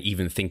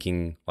 Even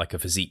thinking like a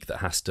physique that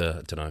has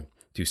to,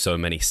 do so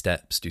many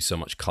steps, do so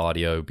much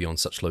cardio, be on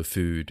such low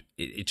food,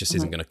 it just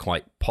isn't going to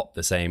quite pop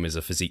the same as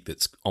a physique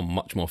that's on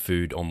much more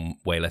food, on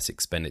way less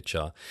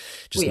expenditure,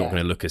 just not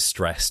going to look as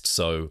stressed.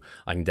 So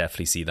I can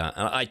definitely see that.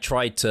 And I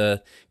tried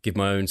to give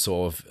my own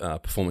sort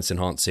of performance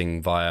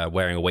enhancing via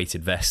wearing a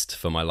weighted vest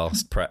for my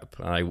last prep.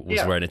 I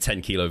was wearing a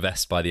 10 kilo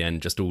vest by the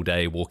end, just all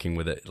day walking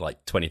with it,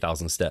 like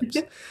 20,000 steps.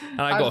 And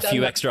I got a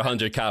few extra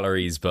 100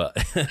 calories, but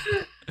I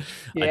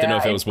don't know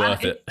if it was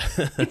worth it.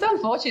 It's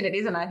unfortunate,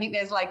 isn't it? I think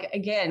there's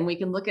again, we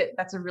can look at,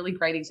 that's a really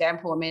great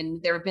example. I mean,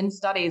 there have been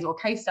studies, or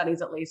case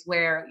studies at least,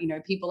 where,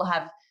 people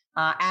have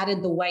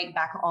added the weight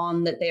back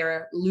on that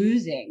they're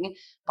losing,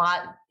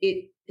 but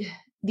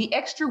the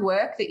extra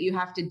work that you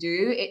have to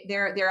do,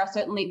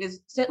 there's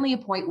certainly a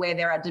point where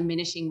there are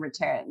diminishing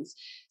returns.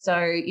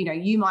 So,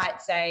 you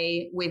might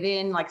say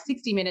within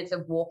 60 minutes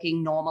of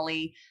walking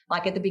normally,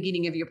 like at the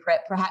beginning of your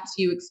prep, perhaps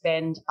you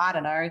expend,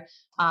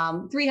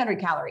 300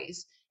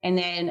 calories. And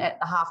then at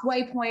the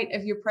halfway point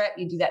of your prep,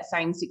 you do that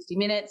same 60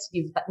 minutes.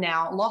 You've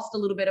now lost a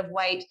little bit of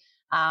weight.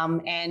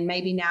 And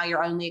maybe now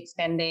you're only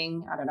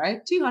expending,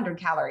 200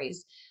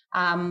 calories.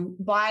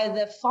 By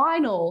the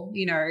final,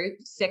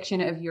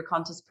 section of your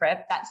contest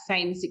prep, that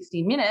same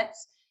 60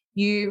 minutes,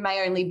 you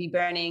may only be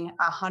burning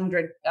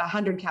 100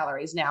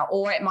 calories now,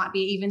 or it might be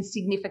even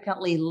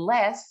significantly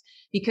less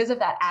because of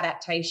that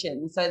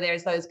adaptation. So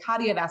there's those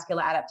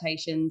cardiovascular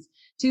adaptations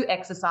to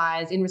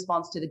exercise in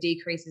response to the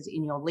decreases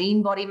in your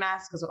lean body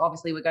mass, because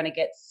obviously we're going to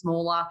get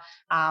smaller.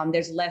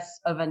 There's less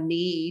of a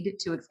need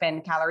to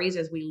expend calories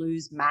as we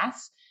lose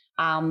mass.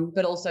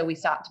 But also we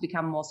start to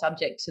become more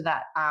subject to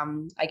that,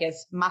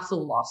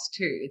 muscle loss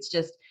too. It's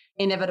just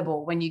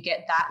inevitable when you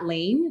get that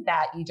lean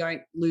that you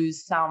don't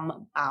lose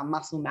some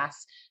muscle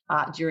mass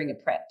during a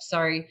prep.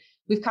 So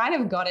we've kind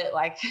of got it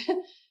like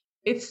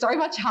it's so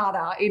much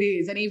harder. It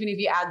is. And even if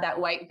you add that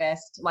weight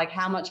vest, like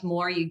how much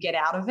more you get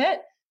out of it.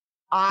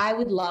 I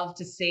would love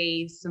to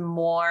see some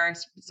more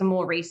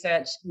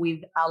research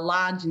with a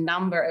large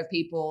number of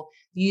people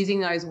using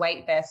those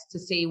weight vests to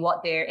see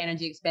what their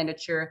energy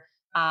expenditure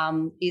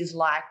is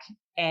like,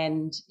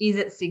 and is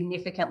it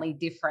significantly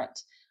different,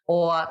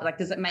 or like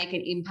does it make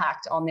an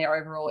impact on their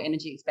overall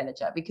energy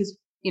expenditure? Because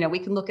we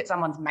can look at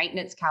someone's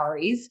maintenance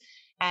calories,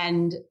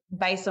 and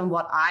based on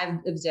what I've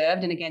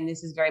observed, and again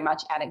this is very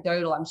much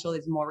anecdotal, I'm sure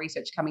there's more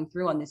research coming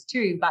through on this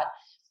too, but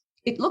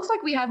it looks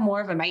like we have more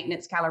of a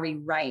maintenance calorie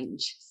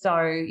range. So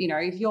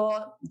if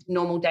your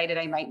normal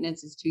day-to-day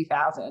maintenance is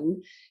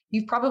 2,000,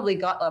 you've probably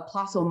got a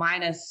plus or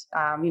minus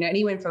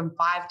anywhere from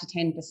 5 to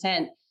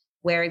 10%,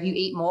 where if you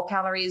eat more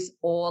calories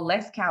or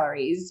less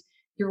calories,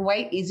 your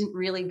weight isn't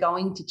really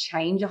going to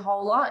change a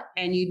whole lot,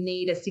 and you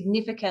need a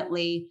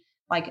significantly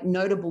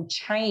notable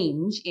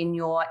change in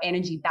your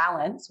energy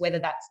balance, whether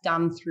that's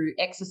done through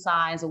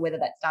exercise or whether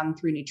that's done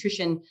through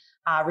nutrition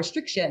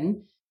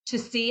restriction, to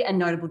see a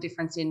notable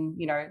difference in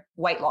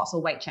weight loss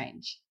or weight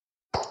change.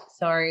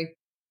 So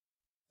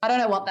I don't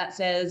know what that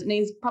says.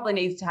 Probably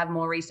needs to have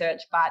more research,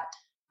 but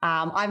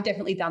I've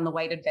definitely done the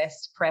weighted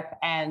vest prep,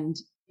 and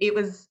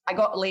I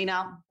got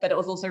leaner, but it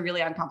was also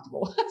really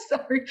uncomfortable.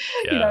 So,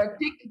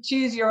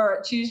 choose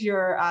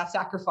your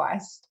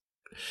sacrifice.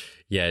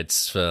 Yeah,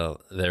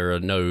 there are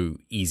no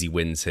easy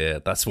wins here.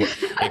 That's what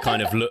it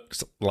kind of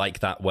looks like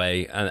that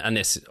way. And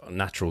this,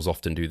 naturals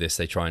often do this.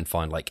 They try and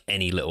find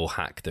any little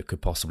hack that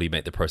could possibly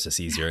make the process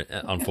easier.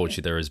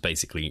 Unfortunately, there is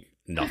basically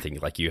nothing.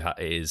 It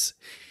is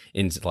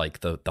in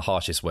the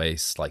harshest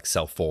ways,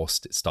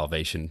 self-forced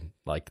starvation.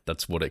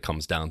 That's what it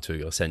comes down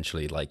to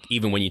essentially.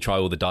 Even when you try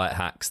all the diet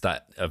hacks,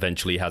 that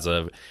eventually has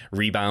a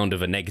rebound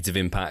of a negative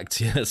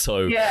impact.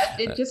 So yeah,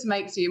 it just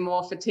makes you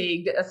more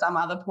fatigued at some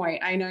other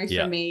point. I know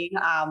for me,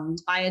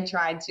 I had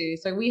tried to.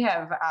 So we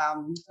have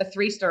a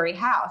 3-story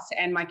house,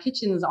 and my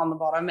kitchen's on the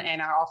bottom,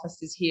 and our office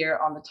is here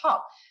on the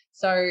top.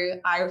 So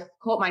I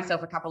caught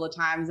myself a couple of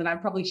times, and I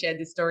probably shared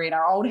this story in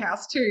our old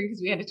house too,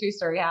 because we had a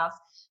 2-story house.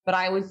 But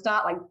I would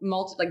start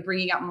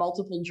bringing up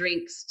multiple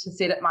drinks to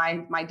sit at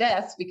my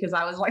desk, because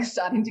I was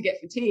starting to get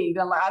fatigued.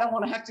 I'm I don't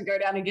want to have to go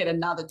down and get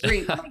another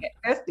drink when I get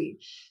thirsty.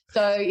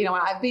 So,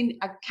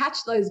 I catch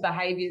those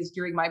behaviors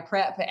during my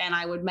prep, and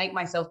I would make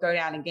myself go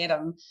down and get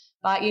them.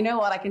 But you know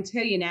what? I can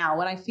tell you now,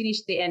 when I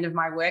finished the end of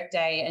my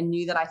workday and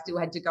knew that I still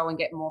had to go and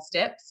get more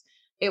steps,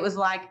 it was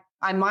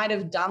I might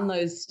have done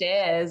those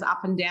stairs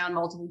up and down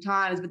multiple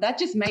times, but that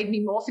just made me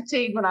more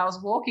fatigued when I was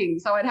walking.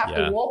 So I'd have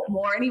to walk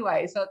more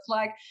anyway. So it's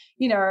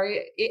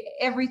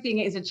everything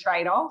is a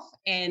trade-off.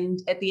 And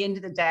at the end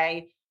of the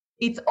day,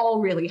 it's all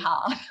really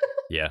hard.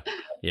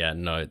 Yeah,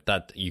 no,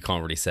 that you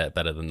can't really say it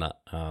better than that.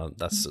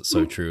 That's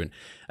so true. And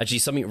actually,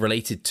 something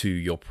related to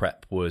your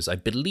prep was, I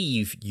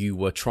believe you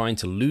were trying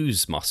to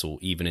lose muscle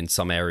even in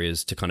some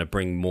areas to kind of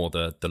bring more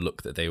the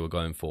look that they were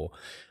going for.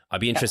 I'd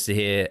be interested to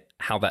hear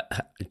how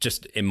that,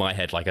 just in my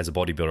head, as a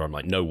bodybuilder,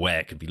 I'm no way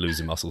I could be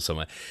losing muscle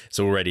somewhere.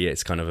 So already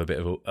it's kind of a bit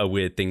of a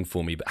weird thing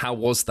for me. But how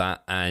was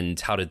that, and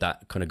how did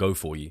that kind of go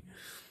for you?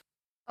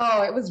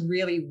 Oh, it was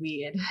really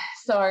weird.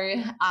 So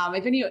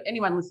if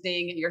anyone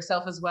listening,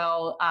 yourself as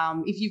well,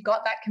 if you've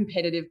got that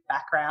competitive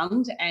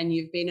background and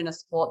you've been in a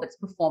sport that's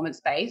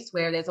performance-based,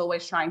 where there's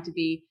always trying to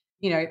be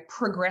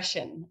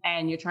progression,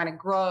 and you're trying to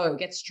grow,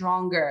 get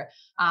stronger,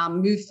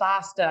 move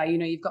faster,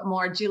 you've got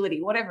more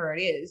agility, whatever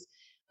it is.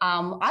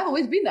 I've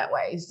always been that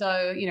way.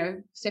 So,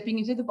 stepping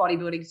into the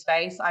bodybuilding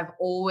space, I've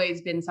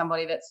always been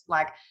somebody that's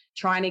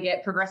trying to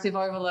get progressive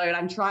overload.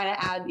 I'm trying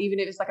to add, even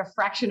if it's a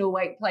fractional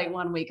weight plate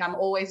one week, I'm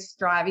always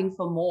striving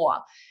for more.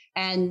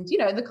 And,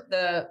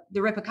 the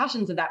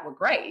repercussions of that were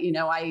great.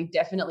 I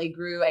definitely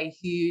grew a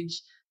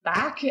huge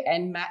back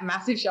and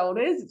massive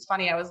shoulders. It's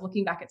funny, I was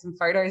looking back at some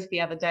photos the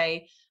other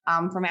day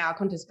from our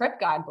contest prep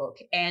guidebook,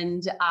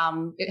 and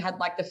it had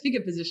the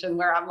figure position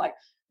where I'm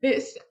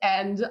this,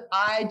 and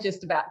I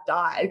just about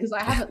died because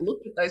I haven't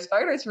looked at those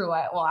photos for a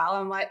while.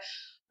 I'm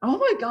oh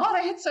my God,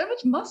 I had so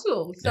much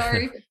muscle.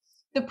 So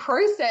the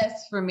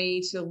process for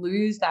me to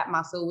lose that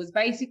muscle was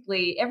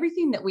basically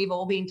everything that we've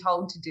all been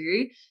told to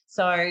do.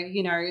 So,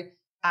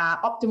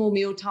 optimal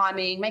meal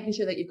timing, making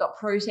sure that you've got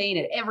protein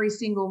at every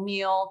single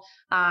meal,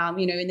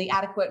 in the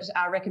adequate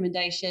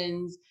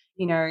recommendations.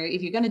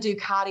 If you're going to do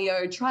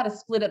cardio, try to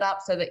split it up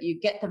so that you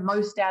get the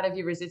most out of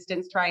your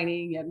resistance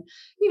training, and,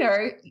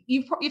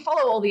 you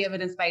follow all the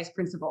evidence-based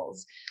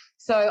principles.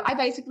 So I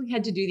basically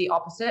had to do the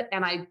opposite,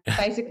 and I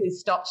basically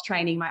stopped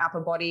training my upper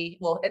body.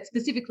 Well, it's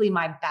specifically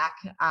my back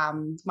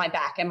and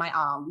my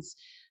arms,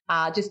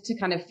 just to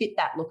kind of fit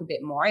that look a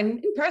bit more.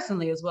 And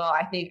personally as well,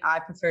 I think I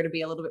prefer to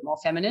be a little bit more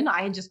feminine.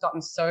 I had just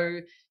gotten so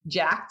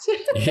jacked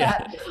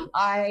that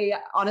I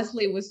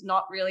honestly was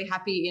not really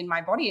happy in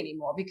my body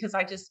anymore, because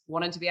I just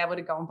wanted to be able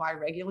to go and buy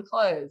regular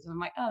clothes. And I'm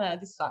like, oh no,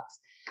 this sucks.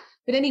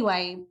 But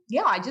anyway,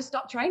 yeah, I just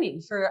stopped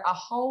training for a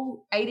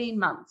whole 18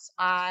 months.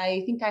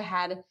 I think I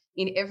had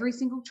in every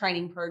single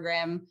training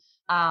program,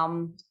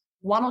 1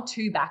 or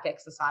 2 back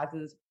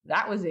exercises.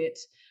 That was it.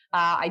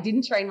 I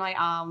didn't train my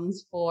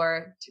arms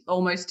for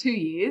almost 2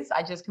 years.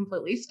 I just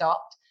completely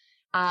stopped.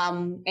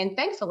 And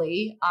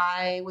thankfully,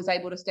 I was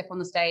able to step on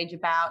the stage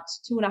about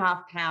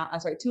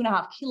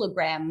 2.5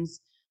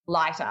 kilograms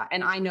lighter.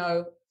 And I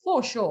know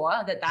for sure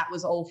that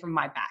was all from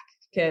my back,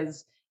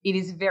 because it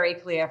is very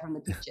clear from the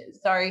pictures.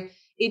 So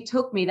it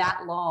took me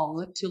that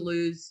long to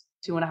lose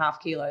 2.5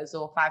 kilos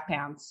or 5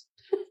 pounds.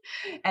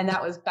 And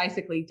that was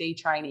basically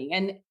detraining.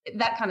 And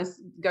that kind of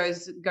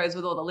goes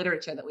with all the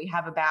literature that we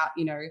have about,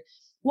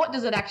 what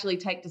does it actually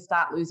take to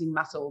start losing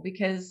muscle?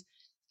 Because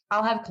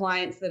I'll have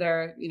clients that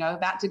are,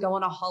 about to go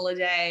on a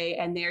holiday,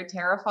 and they're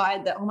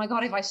terrified that, oh my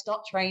God, if I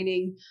stop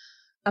training,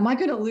 am I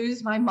going to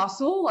lose my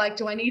muscle? Like,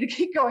 do I need to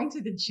keep going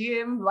to the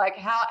gym? Like,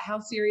 how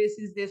serious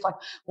is this? Like,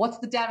 what's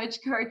the damage,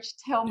 coach?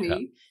 Tell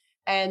me.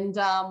 And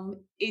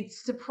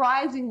it's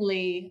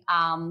surprisingly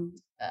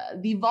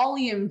the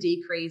volume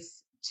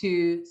decrease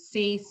to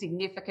see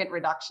significant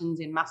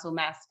reductions in muscle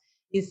mass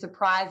is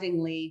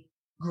surprisingly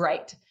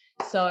great.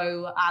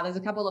 So there's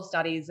a couple of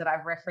studies that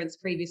I've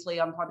referenced previously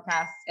on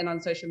podcasts and on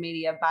social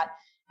media, but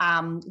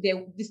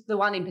the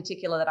one in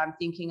particular that I'm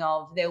thinking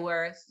of, there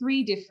were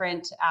 3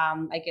 different,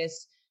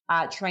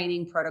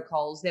 training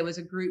protocols. There was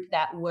a group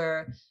that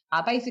were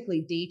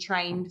basically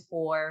detrained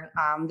for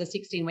the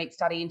 16-week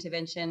study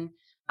intervention.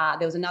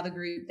 There was another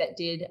group that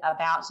did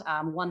about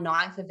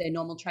 1/9 of their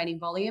normal training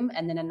volume,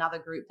 and then another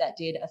group that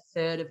did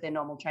 1/3 of their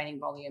normal training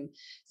volume.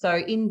 So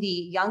in the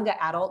younger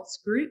adults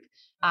group,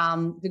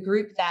 the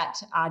group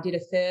that did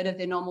 1/3 of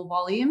their normal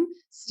volume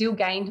still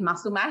gained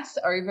muscle mass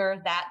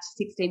over that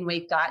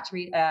 16-week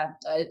dietary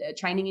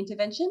training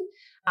intervention.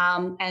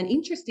 And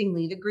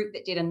interestingly, the group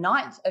that did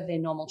 1/9 of their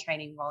normal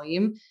training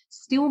volume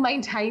still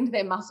maintained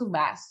their muscle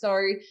mass. So,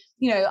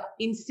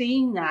 in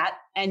seeing that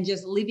and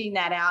just living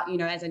that out,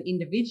 as an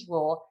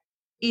individual,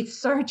 it's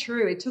so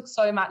true. It took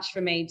so much for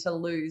me to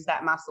lose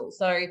that muscle.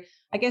 So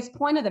I guess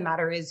point of the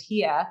matter is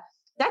here,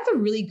 that's a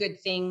really good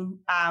thing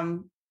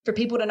for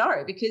people to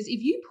know, because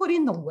if you put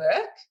in the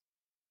work,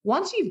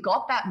 once you've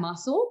got that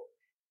muscle,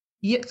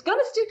 it's going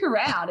to stick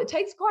around. It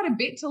takes quite a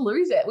bit to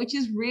lose it, which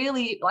is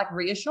really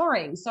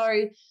reassuring. So,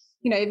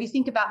 if you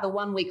think about the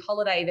 1-week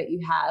holiday that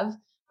you have,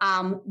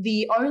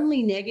 the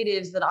only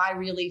negatives that I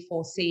really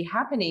foresee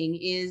happening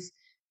is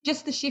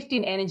just the shift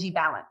in energy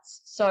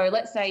balance. So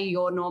let's say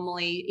you're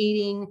normally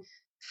eating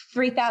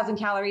 3,000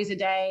 calories a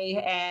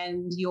day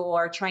and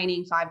you're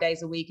training 5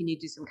 days a week and you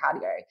do some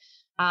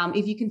cardio.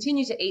 If you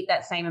continue to eat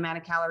that same amount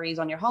of calories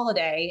on your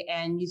holiday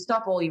and you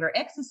stop all your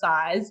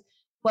exercise,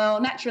 well,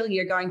 naturally,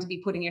 you're going to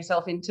be putting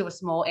yourself into a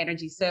small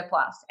energy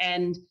surplus.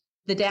 And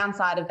the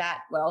downside of that,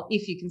 well,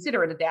 if you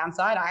consider it a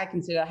downside, I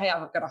consider, hey,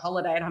 I've got a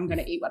holiday and I'm going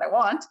to eat what I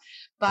want.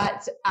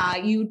 But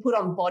you would put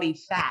on body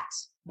fat.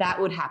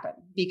 That would happen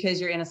because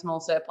you're in a small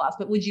surplus.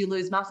 But would you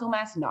lose muscle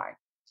mass? No,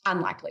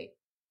 unlikely.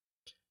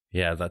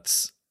 Yeah,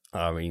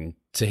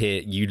 to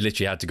hear you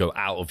literally had to go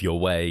out of your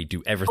way,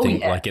 do everything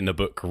like in the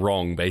book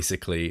wrong,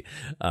 basically,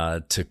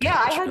 to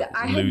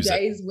I had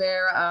days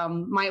where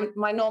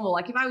my normal,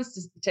 like if I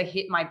was to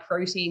hit my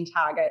protein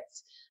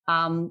targets,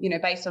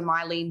 based on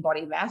my lean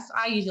body mass,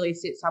 I usually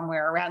sit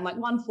somewhere around like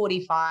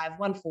 145,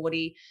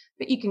 140,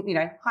 but you can,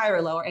 higher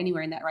or lower,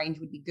 anywhere in that range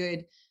would be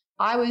good.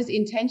 I was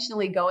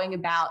intentionally going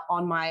about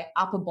on my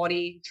upper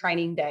body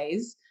training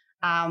days.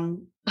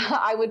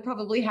 I would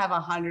probably have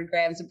 100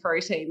 grams of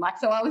protein.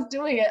 So I was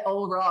doing it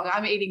all wrong.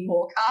 I'm eating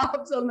more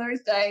carbs on those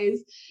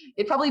days.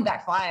 It probably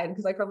backfired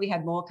because I probably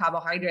had more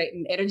carbohydrate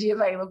and energy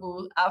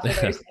available for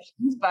those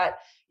sessions. But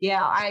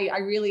yeah, I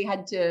really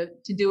had to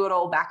do it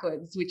all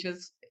backwards, which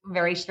was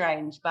very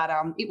strange, but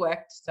it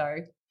worked. So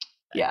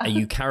yeah. Are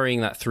you carrying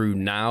that through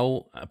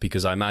now?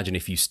 Because I imagine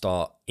if you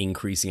start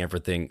increasing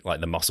everything, like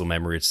the muscle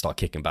memory would start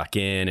kicking back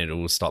in, it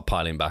will start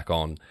piling back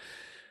on.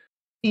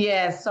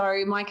 Yeah,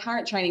 so my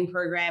current training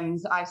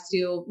programs, I've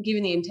still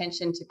given the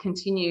intention to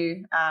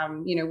continue,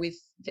 with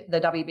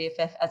the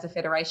WBFF as a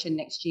federation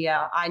next year.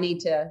 I need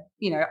to,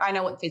 I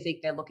know what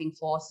physique they're looking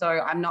for, so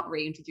I'm not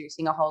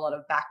reintroducing a whole lot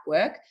of back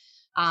work.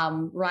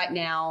 Right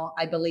now,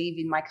 I believe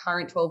in my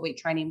current 12-week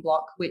training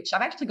block, which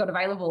I've actually got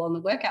available on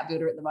the workout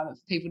builder at the moment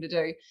for people to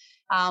do.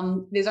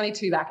 There's only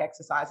 2 back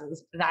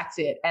exercises. That's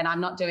it. And I'm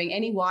not doing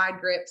any wide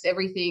grips.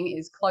 Everything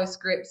is close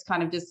grips,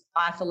 kind of just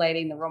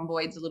isolating the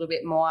rhomboids a little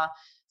bit more,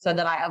 so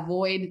that I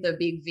avoid the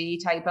big V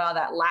taper,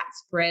 that lat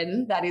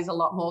spread that is a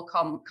lot more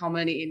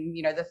common in,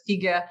 the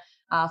figure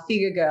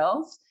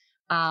girls.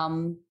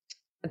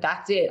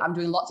 that's it. I'm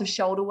doing lots of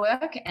shoulder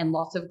work and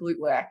lots of glute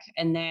work.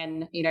 And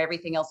then,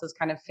 everything else is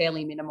kind of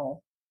fairly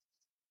minimal.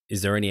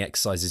 Is there any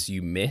exercises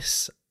you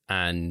miss?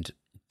 And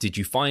did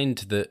you find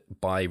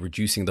that by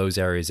reducing those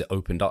areas, it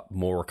opened up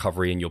more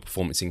recovery and your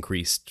performance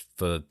increased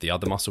for the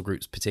other muscle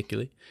groups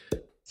particularly?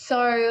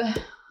 So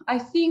I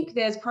think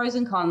there's pros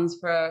and cons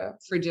for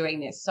doing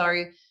this.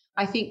 So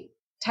I think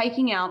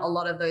taking out a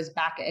lot of those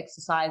back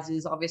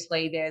exercises,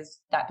 obviously there's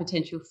that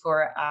potential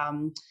for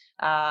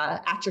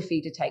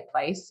atrophy to take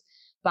place.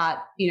 But,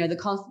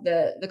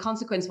 the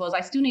consequence was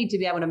I still need to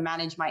be able to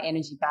manage my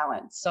energy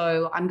balance.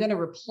 So I'm going to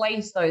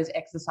replace those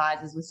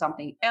exercises with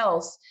something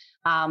else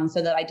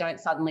so that I don't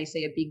suddenly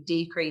see a big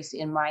decrease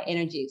in my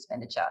energy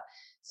expenditure.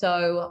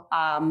 So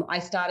I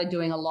started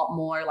doing a lot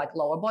more like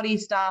lower body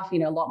stuff, a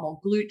lot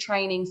more glute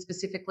training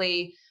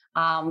specifically.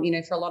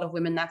 For a lot of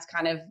women, that's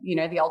kind of,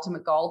 the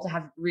ultimate goal, to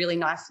have really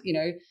nice,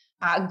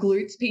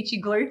 glutes,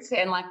 peachy glutes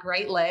and like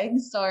great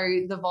legs. So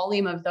the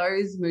volume of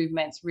those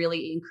movements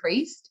really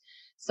increased.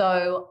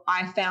 So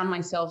I found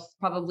myself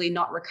probably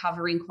not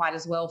recovering quite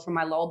as well from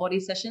my lower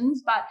body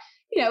sessions, but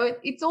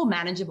it's all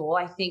manageable.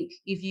 I think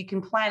if you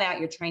can plan out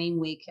your training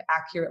week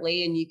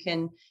accurately and you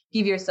can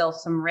give yourself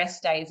some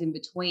rest days in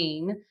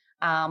between,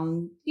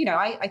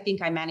 I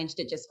think I managed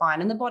it just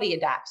fine. And the body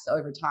adapts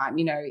over time.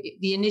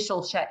 The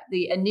initial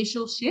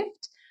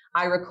shift,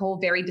 I recall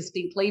very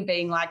distinctly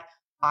being like,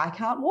 I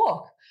can't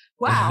walk.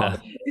 Wow,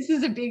 this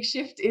is a big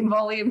shift in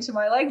volume to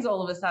my legs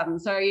all of a sudden.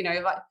 So,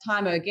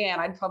 time again,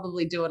 I'd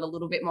probably do it a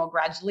little bit more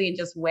gradually and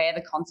just wear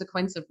the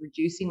consequence of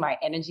reducing my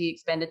energy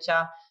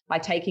expenditure by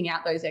taking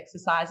out those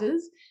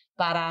exercises.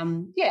 But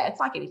it's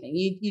like anything,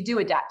 you do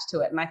adapt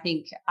to it. And I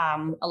think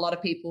a lot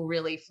of people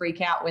really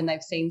freak out when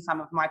they've seen some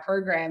of my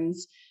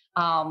programs,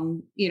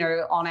 on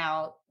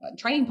our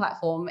training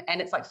platform,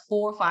 and it's like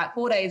 4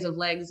 days of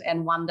legs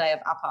and 1 day of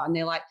upper. And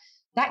they're like,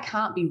 that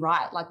can't be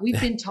right. Like, we've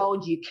been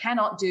told you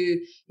cannot do,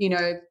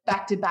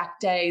 back-to-back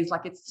days.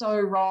 Like, it's so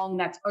wrong.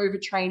 That's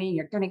overtraining.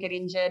 You're going to get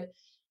injured.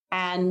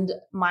 And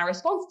my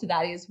response to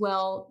that is,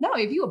 well, no,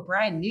 if you are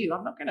brand new,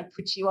 I'm not going to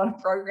put you on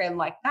a program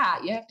like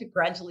that. You have to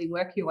gradually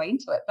work your way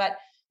into it. But,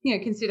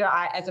 consider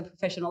I, as a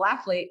professional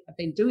athlete, I've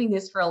been doing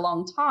this for a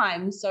long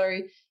time. So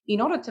in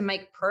order to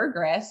make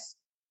progress,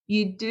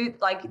 you do,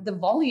 like, the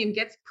volume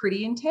gets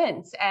pretty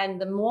intense.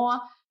 And the more,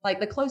 like,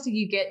 the closer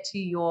you get to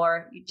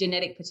your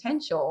genetic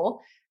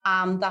potential,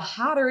 the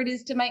harder it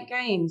is to make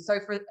gains. So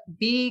for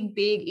big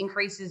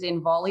increases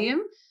in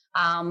volume,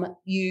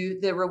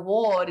 the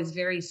reward is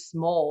very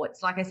small.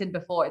 It's like I said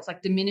before, it's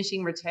like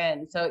diminishing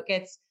returns. So it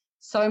gets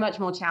so much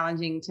more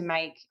challenging to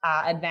make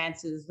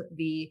advances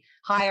the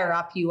higher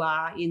up you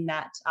are in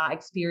that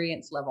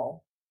experience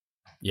level.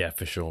 Yeah,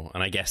 for sure.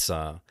 And I guess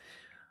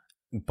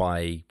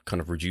by kind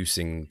of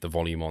reducing the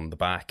volume on the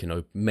back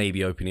and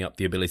maybe opening up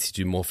the ability to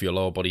do more for your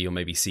lower body, or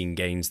maybe seeing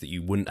gains that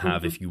you wouldn't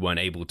have if you weren't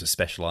able to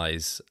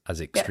specialize as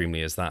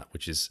extremely as that,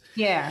 which is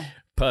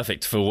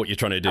perfect for what you're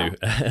trying to do.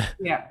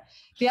 Yeah.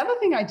 The other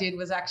thing I did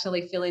was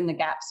actually fill in the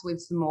gaps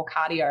with some more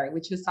cardio,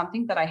 which was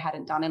something that I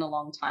hadn't done in a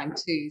long time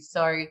too.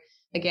 So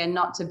again,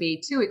 not to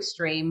be too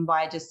extreme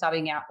by just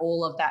subbing out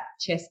all of that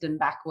chest and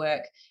back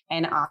work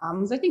and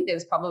arms. I think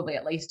there's probably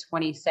at least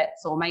 20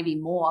 sets or maybe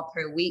more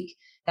per week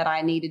that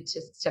I needed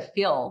to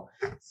fill.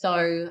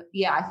 So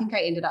I think I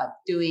ended up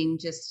doing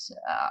just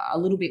a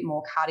little bit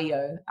more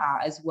cardio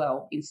as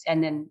well.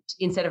 And then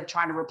instead of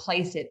trying to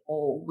replace it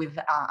all with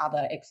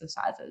other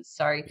exercises.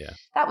 So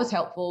that was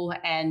helpful.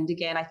 And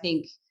again, I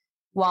think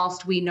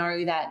whilst we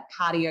know that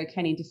cardio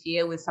can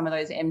interfere with some of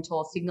those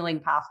mTOR signaling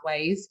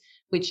pathways,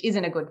 which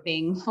isn't a good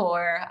thing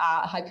for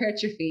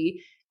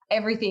hypertrophy,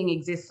 everything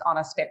exists on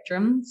a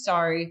spectrum.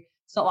 So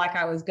it's not like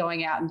I was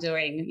going out and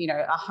doing,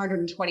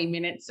 120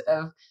 minutes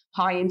of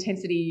high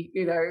intensity,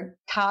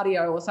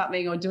 cardio or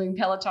something, or doing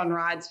Peloton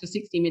rides for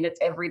 60 minutes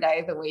every day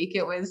of the week.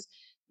 It was,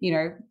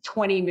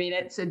 20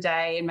 minutes a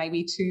day and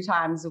maybe 2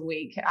 times a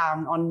week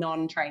on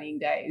non-training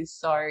days.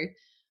 So,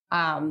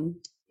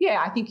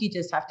 I think you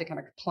just have to kind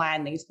of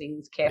plan these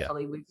things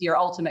carefully with your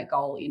ultimate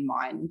goal in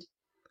mind.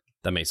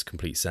 That makes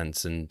complete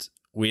sense. And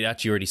we'd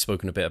actually already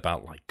spoken a bit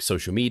about like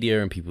social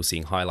media and people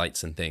seeing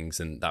highlights and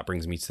things. And that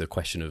brings me to the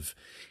question of,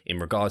 in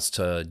regards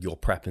to your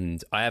prep,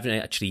 and I haven't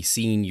actually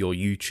seen your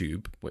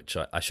YouTube, which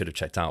I should have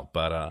checked out,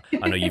 but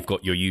I know you've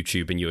got your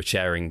YouTube and you're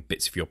sharing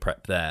bits of your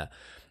prep there.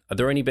 Are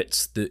there any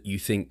bits that you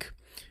think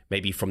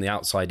maybe from the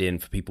outside in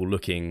for people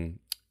looking,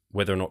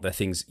 whether or not they're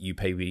things you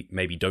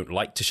maybe don't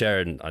like to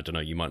share, and I don't know,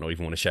 you might not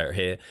even want to share it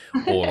here,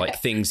 or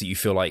like things that you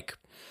feel like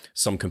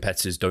some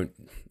competitors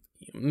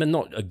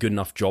not a good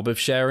enough job of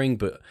sharing?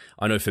 But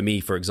I know for me,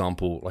 for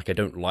example, like I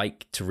don't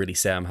like to really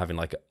say I'm having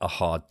like a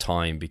hard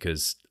time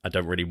because I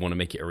don't really want to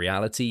make it a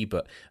reality.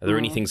 But are there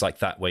any things like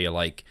that where you're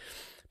like,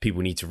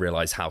 people need to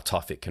realize how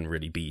tough it can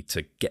really be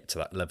to get to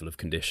that level of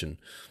condition?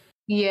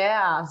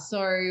 Yeah.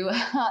 So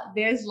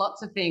there's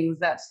lots of things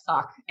that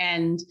suck.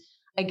 And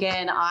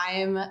again,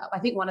 I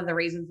think one of the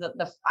reasons that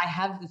I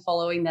have the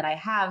following that I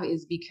have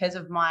is because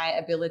of my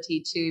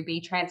ability to be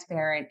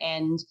transparent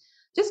and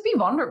just be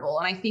vulnerable.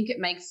 And I think it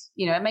makes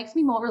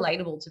me more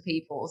relatable to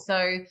people.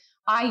 So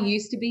I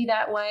used to be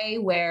that way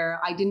where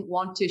I didn't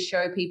want to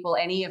show people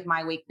any of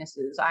my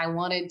weaknesses. I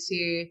wanted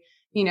to,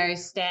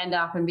 stand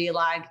up and be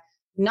like,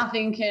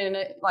 nothing can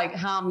like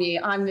harm me.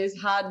 I'm this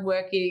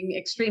hardworking,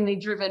 extremely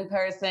driven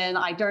person.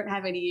 I don't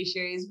have any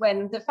issues,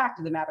 when the fact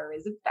of the matter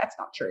is that's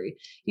not true.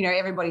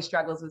 Everybody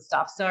struggles with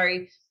stuff. So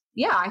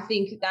yeah, I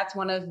think that's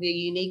one of the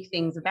unique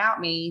things about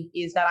me,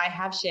 is that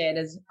I've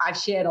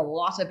shared a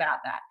lot about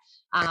that.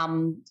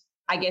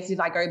 I guess if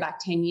I go back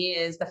 10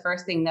 years, the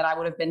first thing that I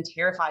would have been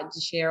terrified to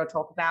share or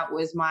talk about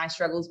was my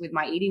struggles with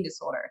my eating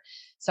disorder.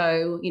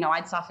 So,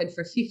 I'd suffered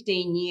for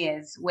 15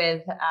 years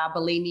with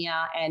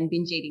bulimia and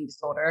binge eating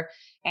disorder.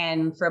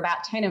 And for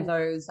about 10 of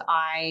those,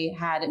 I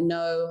had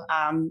no,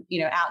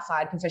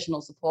 outside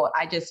professional support.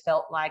 I just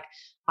felt like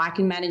I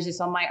can manage this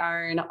on my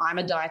own. I'm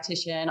a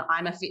dietitian.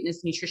 I'm a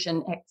fitness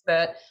nutrition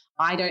expert.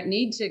 I don't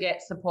need to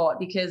get support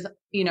because,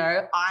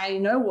 I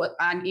know what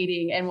I'm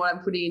eating and what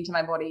I'm putting into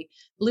my body.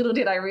 Little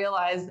did I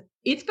realize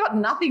it's got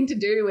nothing to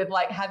do with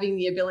like having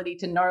the ability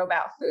to know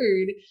about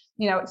food.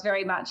 It's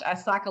very much a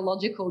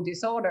psychological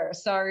disorder.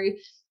 So,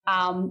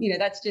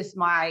 that's just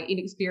my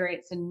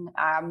inexperience and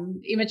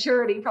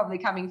immaturity probably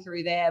coming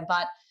through there.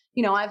 But,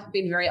 I've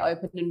been very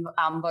open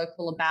and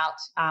vocal about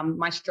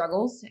my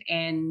struggles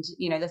and,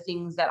 the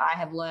things that I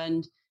have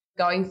learned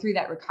going through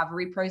that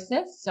recovery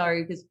process. So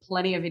there's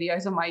plenty of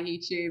videos on my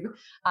YouTube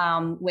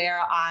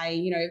where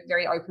I,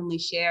 very openly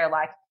share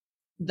like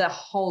the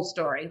whole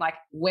story, like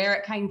where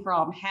it came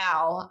from,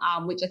 how,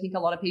 which I think a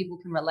lot of people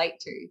can relate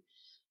to.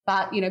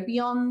 But,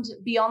 beyond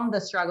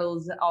the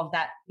struggles of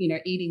that,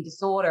 eating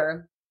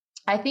disorder,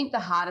 I think the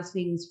hardest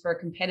things for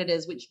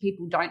competitors, which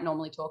people don't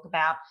normally talk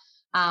about,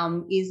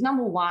 is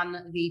number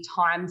one, the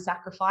time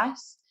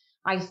sacrifice.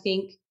 I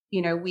think,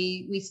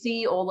 we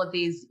see all of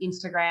these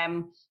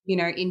Instagram,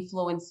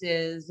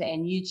 influencers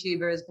and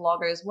YouTubers,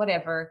 bloggers,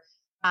 whatever,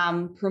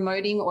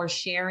 promoting or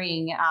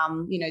sharing,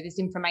 this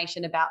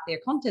information about their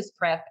contest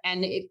prep.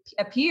 And it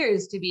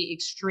appears to be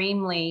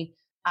extremely,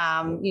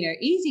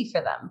 easy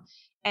for them.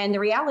 And the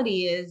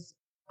reality is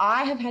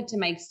I have had to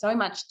make so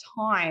much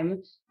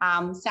time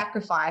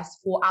sacrifice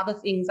for other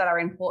things that are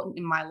important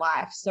in my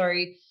life. So,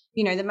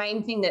 the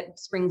main thing that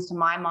springs to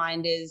my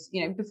mind is,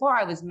 before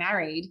I was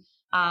married,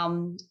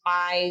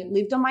 I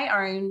lived on my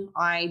own.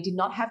 I did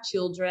not have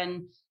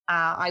children.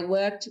 I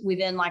worked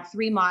within like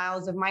 3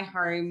 miles of my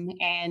home.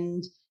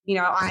 And,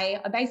 I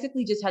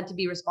basically just had to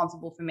be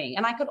responsible for me.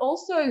 And I could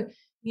also,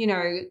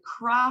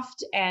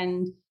 craft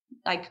and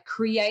like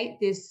create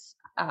this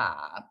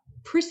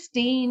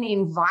pristine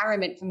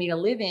environment for me to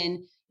live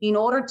in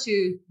order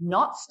to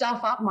not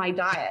stuff up my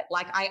diet.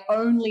 Like I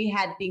only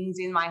had things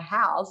in my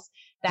house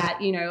that,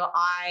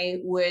 I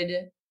would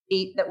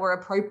eat that were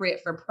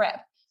appropriate for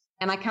prep.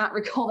 And I can't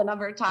recall the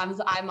number of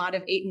times I might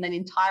have eaten an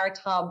entire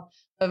tub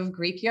of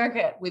Greek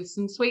yogurt with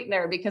some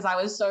sweetener because I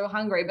was so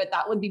hungry, but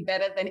that would be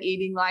better than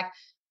eating like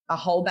a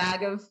whole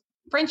bag of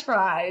French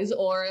fries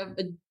or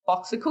a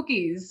box of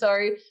cookies. So,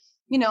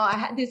 I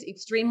had this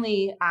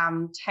extremely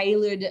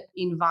tailored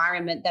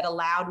environment that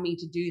allowed me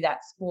to do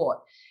that sport.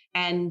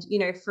 And,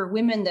 for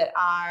women that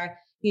are,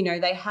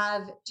 they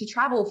have to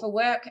travel for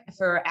work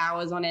for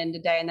hours on end a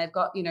day, and they've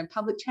got,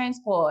 public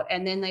transport,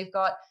 and then they've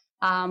got,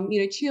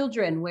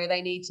 children where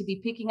they need to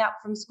be picking up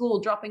from school,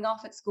 dropping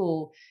off at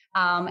school,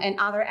 and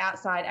other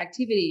outside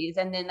activities.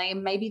 And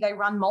then maybe they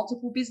run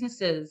multiple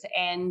businesses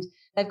and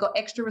they've got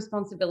extra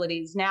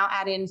responsibilities. Now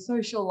add in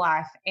social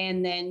life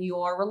and then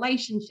your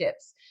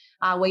relationships,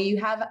 where you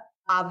have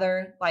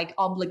other like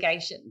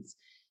obligations.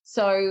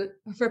 So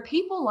for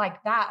people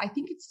like that, I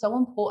think it's so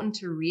important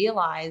to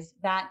realize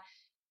that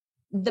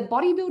the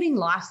bodybuilding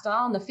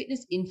lifestyle and the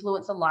fitness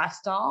influencer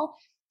lifestyle,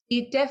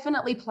 it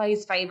definitely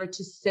plays favor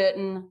to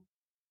certain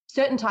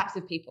types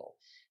of people.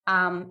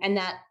 And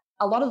that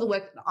a lot of the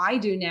work that I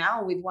do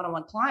now with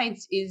one-on-one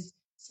clients is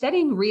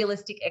setting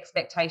realistic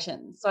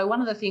expectations. So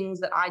one of the things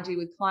that I do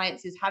with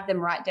clients is have them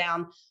write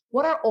down,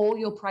 what are all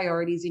your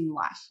priorities in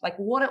life? Like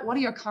what are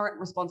your current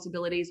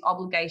responsibilities,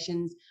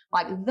 obligations,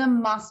 like the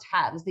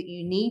must-haves that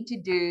you need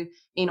to do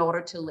in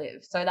order to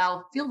live. So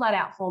they'll fill that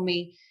out for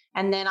me,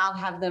 and then I'll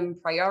have them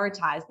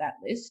prioritize that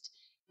list.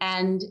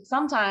 And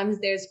sometimes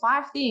there's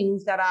 5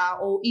 things that are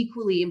all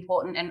equally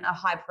important and a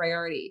high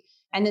priority.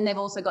 And then they've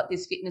also got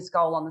this fitness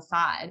goal on the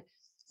side.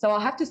 So I'll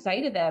have to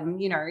say to them,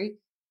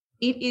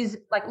 it is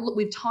like, look,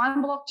 we've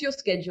time blocked your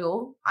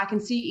schedule. I can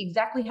see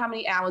exactly how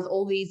many hours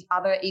all these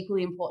other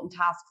equally important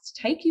tasks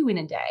take you in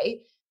a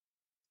day.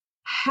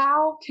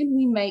 How can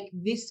we make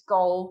this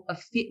goal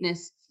of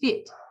fitness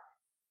fit?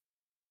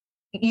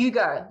 You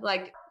go,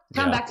 like,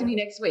 come back to me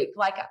next week.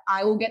 Like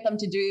I will get them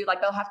to do,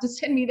 like they'll have to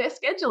send me their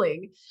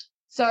scheduling.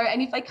 So,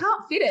 and if they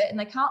can't fit it and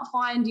they can't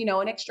find,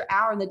 an extra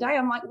hour in the day,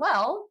 I'm like,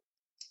 well,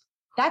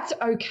 that's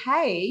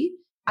okay.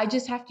 I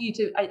just have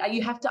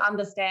you have to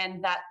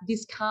understand that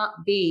this can't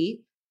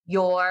be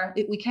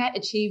we can't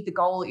achieve the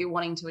goal that you're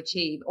wanting to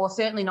achieve, or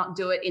certainly not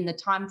do it in the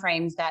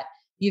timeframes that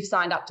you've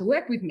signed up to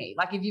work with me.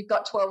 Like if you've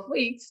got 12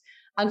 weeks,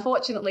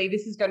 unfortunately,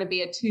 this is going to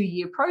be a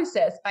 2-year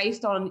process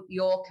based on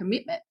your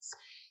commitments.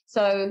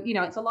 So,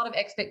 it's a lot of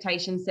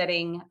expectation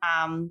setting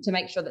to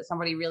make sure that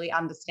somebody really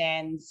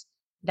understands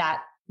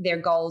that their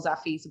goals are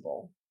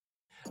feasible.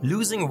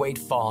 Losing weight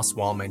fast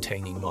while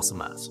maintaining muscle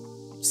mass.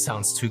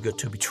 Sounds too good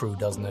to be true,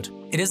 doesn't it?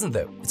 It isn't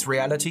though. It's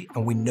reality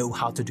and we know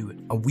how to do it.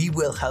 And we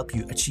will help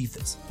you achieve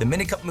this. The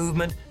Minicut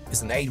Movement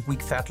is an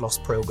 8-week fat loss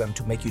program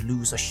to make you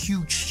lose a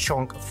huge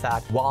chunk of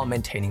fat while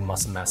maintaining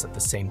muscle mass at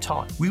the same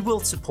time. We will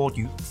support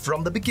you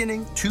from the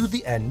beginning to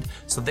the end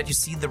so that you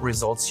see the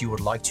results you would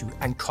like to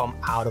and come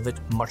out of it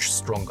much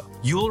stronger.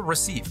 You'll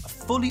receive a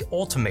fully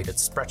automated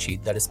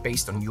spreadsheet that is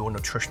based on your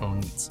nutritional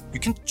needs.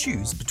 You can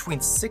choose between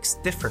 6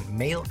 different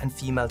male and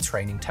female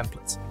training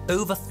templates.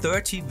 Over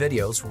 30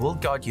 videos will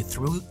guide you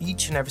through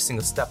each and every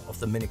single step of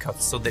the Minicut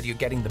so that you're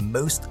getting the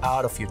most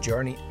out of your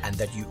journey and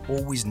that you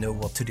always know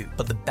what to do.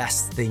 But the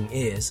best thing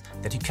is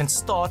that you can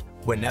start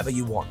whenever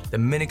you want. The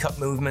Minicut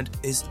Movement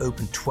is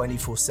open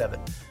 24/7.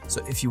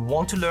 So if you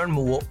want to learn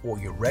more or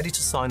you're ready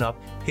to sign up,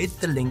 hit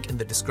the link in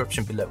the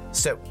description below.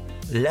 So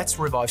let's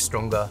revive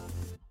stronger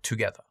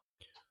together.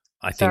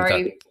 I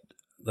think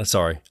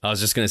Sorry, I was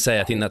just going to say,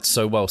 I think that's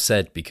so well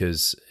said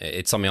because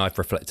it's something I've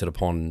reflected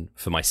upon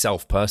for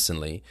myself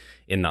personally,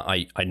 in that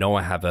I know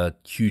I have a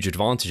huge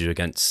advantage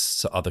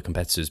against other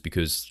competitors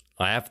because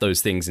I have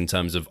those things in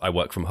terms of I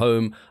work from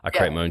home, I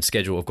create my own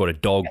schedule, I've got a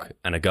dog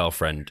and a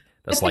girlfriend.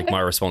 That's like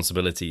my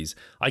responsibilities.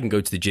 I can go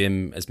to the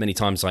gym as many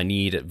times as I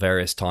need at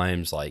various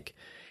times. Like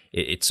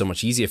it's so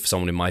much easier for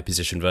someone in my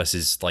position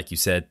versus, like you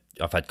said,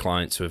 I've had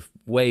clients who have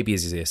way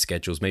busier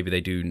schedules. Maybe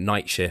they do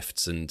night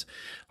shifts and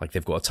like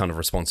they've got a ton of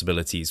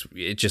responsibilities.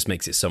 It just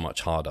makes it so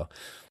much harder.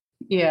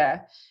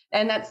 Yeah.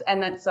 And that's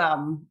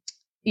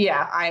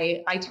yeah,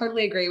 I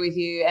totally agree with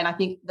you. And I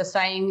think the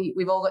saying,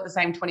 we've all got the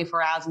same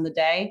 24 hours in the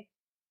day.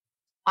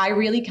 I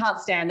really can't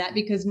stand that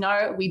because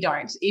no, we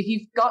don't. If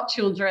you've got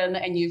children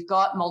and you've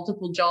got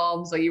multiple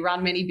jobs or you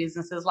run many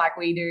businesses like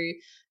we do,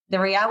 the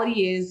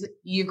reality is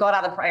you've got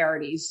other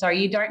priorities. So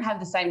you don't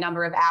have the same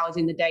number of hours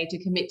in the day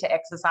to commit to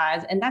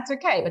exercise, and that's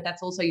okay, but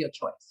that's also your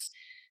choice.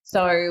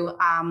 So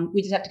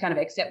we just have to kind of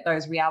accept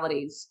those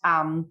realities.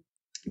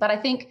 But I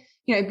think,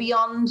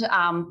 beyond,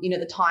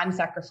 the time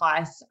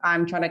sacrifice,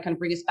 I'm trying to kind of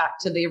bring us back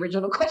to the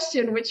original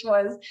question, which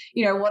was,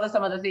 what are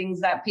some of the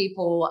things that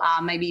people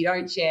maybe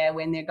don't share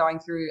when they're going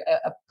through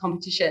a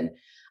competition?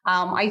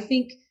 I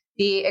think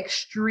the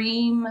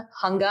extreme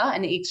hunger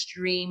and the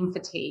extreme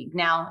fatigue.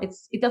 Now,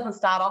 it doesn't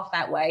start off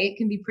that way. It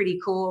can be pretty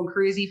cool and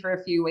cruisy for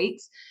a few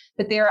weeks,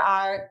 but there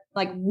are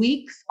like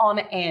weeks on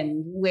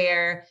end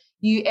where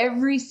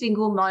every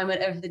single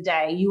moment of the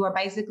day, you are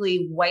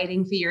basically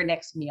waiting for your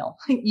next meal.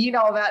 You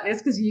know about this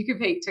because you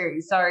compete too.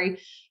 So,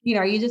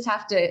 you just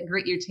have to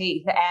grit your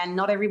teeth, and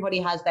not everybody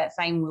has that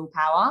same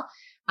willpower.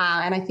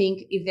 And I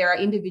think if there are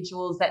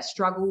individuals that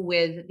struggle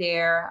with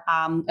their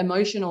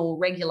emotional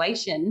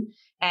regulation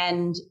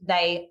and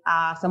they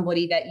are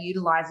somebody that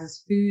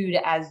utilizes food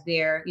as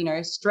their,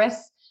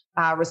 stress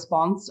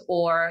response,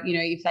 or,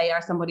 if they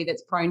are somebody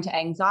that's prone to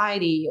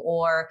anxiety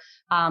or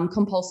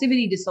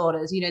compulsivity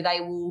disorders,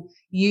 they will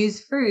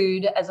use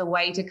food as a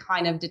way to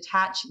kind of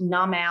detach,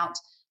 numb out,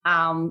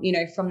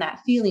 from that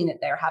feeling that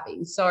they're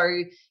having.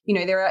 So,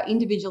 there are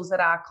individuals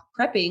that are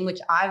prepping, which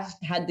I've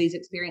had these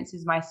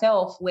experiences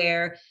myself,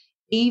 where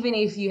even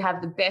if you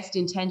have the best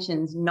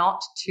intentions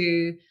not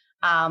to,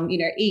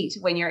 eat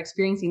when you're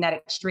experiencing that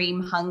extreme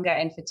hunger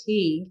and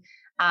fatigue,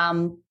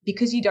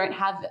 because you don't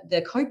have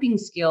the coping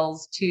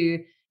skills to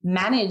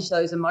manage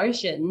those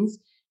emotions,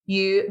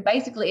 you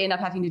basically end up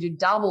having to do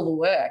double the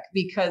work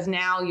because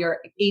now you're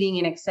eating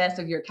in excess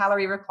of your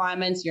calorie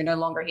requirements. You're no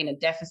longer in a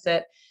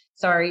deficit.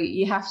 So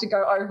you have to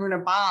go over and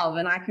above.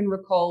 And I can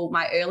recall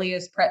my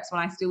earliest preps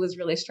when I still was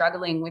really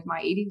struggling with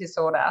my eating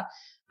disorder.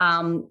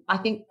 I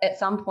think at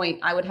some point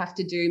I would have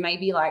to do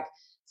maybe like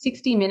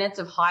 60 minutes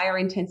of higher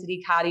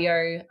intensity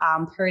cardio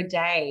per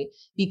day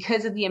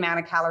because of the amount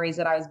of calories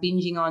that I was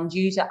binging on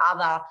due to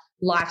other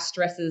life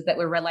stresses that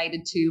were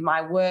related to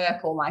my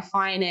work or my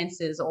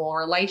finances or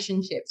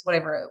relationships,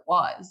 whatever it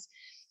was.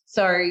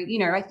 So,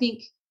 I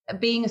think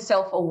being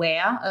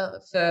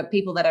self-aware for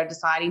people that are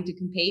deciding to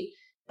compete,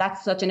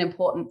 that's such an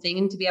important thing.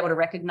 And to be able to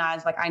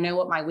recognize, like, I know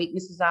what my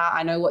weaknesses are.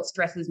 I know what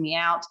stresses me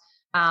out.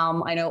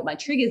 I know what my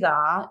triggers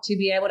are, to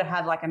be able to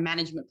have like a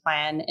management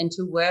plan and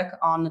to work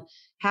on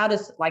how to,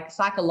 like,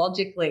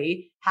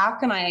 psychologically, how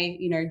can I,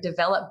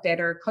 develop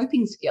better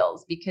coping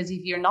skills? Because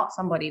if you're not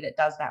somebody that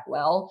does that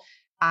well,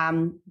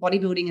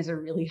 bodybuilding is a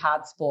really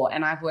hard sport.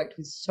 And I've worked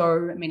with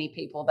so many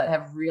people that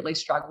have really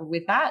struggled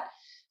with that.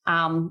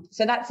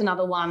 So that's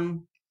another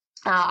one.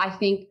 I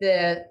think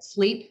the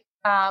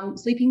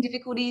sleeping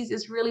difficulties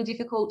is really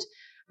difficult.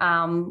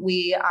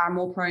 We are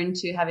more prone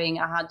to having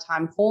a hard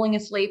time falling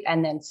asleep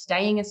and then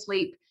staying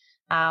asleep.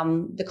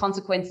 The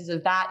consequences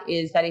of that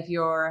is that if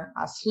your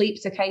sleep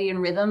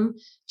circadian rhythm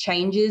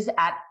changes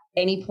at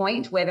any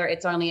point, whether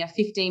it's only a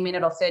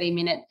 15-minute or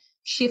 30-minute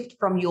shift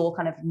from your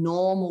kind of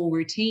normal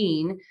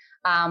routine,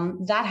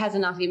 that has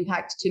enough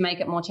impact to make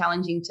it more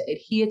challenging to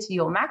adhere to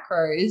your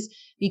macros,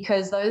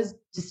 because those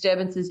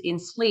disturbances in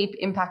sleep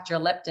impact your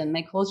leptin.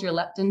 They cause your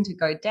leptin to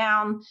go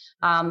down,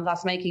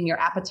 thus making your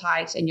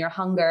appetite and your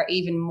hunger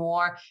even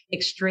more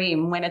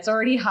extreme when it's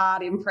already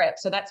hard in prep.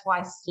 So that's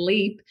why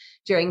sleep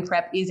during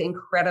prep is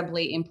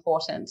incredibly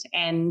important.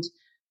 And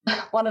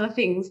one of the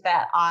things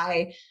that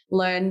I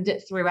learned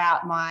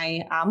throughout my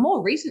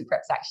more recent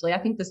preps, actually, I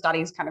think the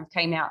studies kind of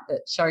came out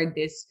that showed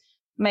this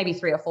maybe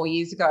 3 or 4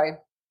 years ago.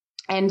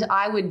 And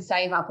I would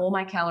save up all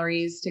my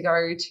calories to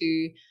go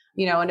to,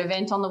 an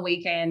event on the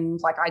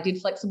weekend. Like, I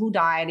did flexible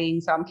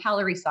dieting, so I'm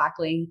calorie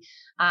cycling.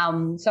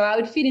 So I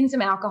would fit in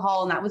some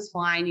alcohol, and that was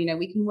fine.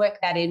 We can work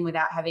that in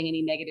without having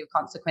any negative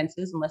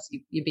consequences unless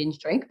you binge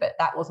drink, but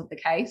that wasn't the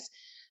case.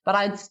 But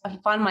I'd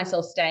find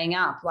myself staying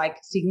up like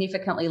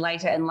significantly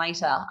later and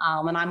later.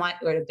 And I might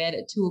go to bed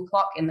at 2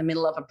 o'clock in the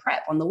middle of a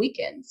prep on the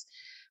weekends.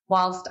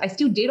 Whilst I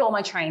still did all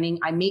my training,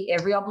 I meet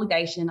every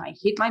obligation, I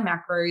hit my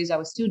macros, I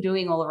was still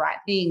doing all the right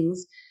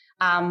things.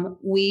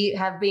 We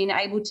have been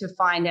able to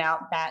find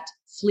out that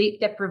sleep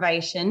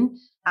deprivation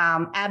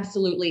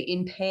absolutely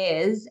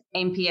impairs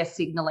MPS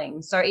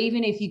signaling. So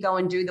even if you go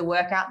and do the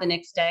workout the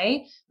next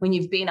day, when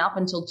you've been up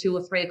until 2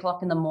 or 3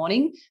 o'clock in the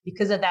morning,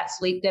 because of that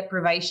sleep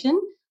deprivation,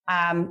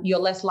 you're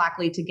less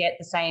likely to get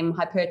the same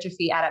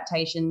hypertrophy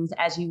adaptations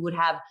as you would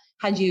have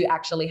had you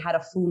actually had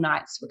a full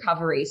night's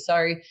recovery.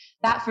 So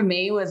that for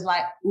me was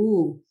like,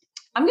 ooh,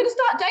 I'm going to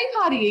start day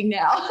partying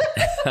now.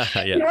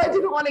 Yeah. I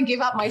didn't want to give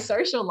up my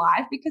social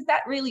life, because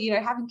that really,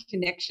 having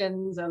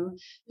connections and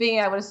being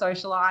able to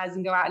socialize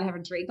and go out and have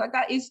a drink, like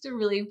that is still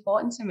really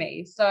important to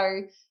me. So,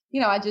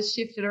 I just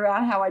shifted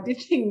around how I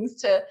did things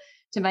to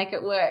make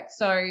it work.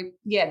 So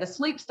yeah, the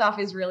sleep stuff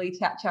is really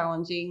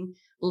challenging.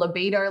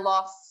 Libido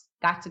loss,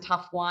 that's a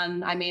tough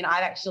one. I mean,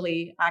 I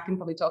can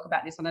probably talk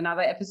about this on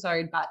another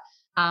episode, but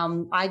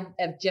I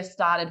have just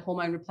started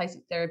hormone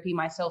replacement therapy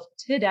myself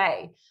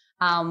today.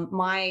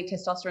 My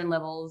testosterone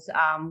levels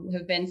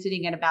have been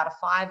sitting at about a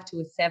 5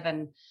 to a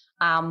 7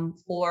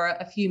 for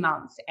a few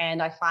months.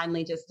 And I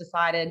finally just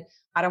decided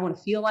I don't want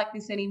to feel like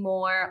this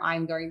anymore.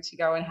 I'm going to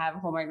go and have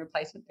hormone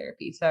replacement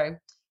therapy. So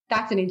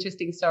that's an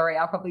interesting story.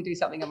 I'll probably do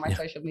something on my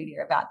social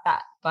media about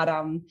that. But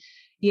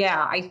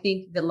I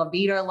think the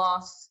libido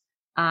loss,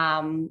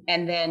 and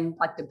then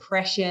like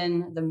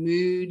depression, the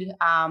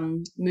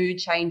mood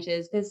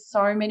changes. There's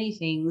so many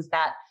things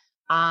that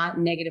are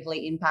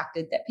negatively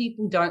impacted that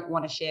people don't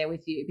want to share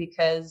with you,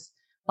 because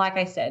like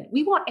I said,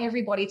 we want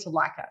everybody to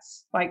like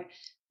us. Like,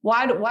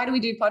 why do we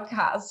do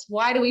podcasts?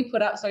 Why do we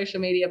put up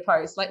social media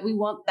posts? Like, we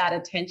want that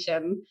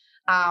attention,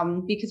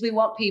 because we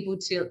want people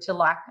to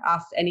like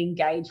us and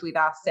engage with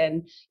us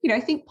and,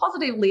 think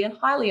positively and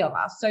highly of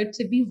us. So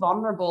to be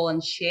vulnerable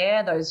and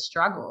share those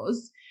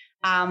struggles,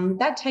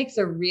 that takes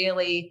a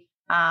really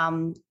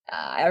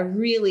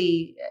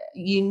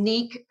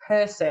unique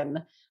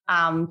person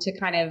to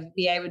kind of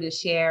be able to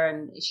share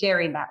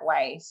in that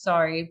way.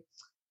 So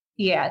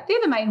yeah,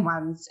 they're the main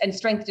ones. And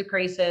strength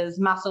decreases,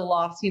 muscle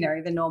loss, the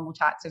normal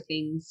types of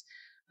things.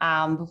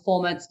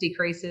 Performance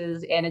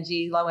decreases,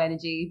 low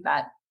energy,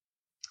 but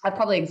I've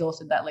probably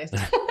exhausted that list.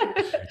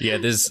 Yeah,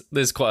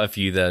 there's quite a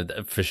few there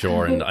for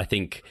sure. And I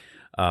think,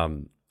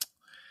 in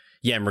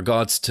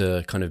regards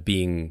to kind of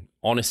being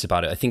honest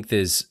about it, I think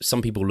there's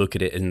some people look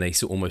at it and they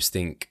almost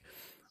think,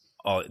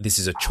 oh, this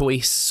is a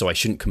choice, so I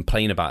shouldn't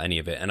complain about any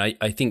of it. And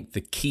I think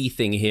the key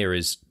thing here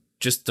is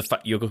just the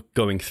fact you're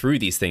going through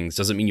these things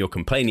doesn't mean you're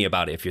complaining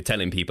about it if you're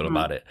telling people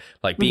about it.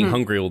 Like being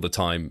hungry all the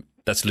time,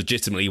 that's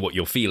legitimately what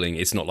you're feeling.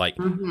 It's not like,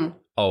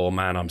 oh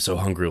man, I'm so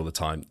hungry all the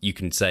time. You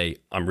can say,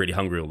 I'm really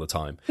hungry all the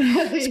time.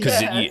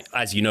 Because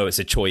as you know, it's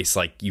a choice.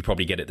 Like you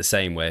probably get it the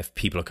same way. If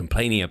people are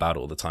complaining about it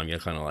all the time, you're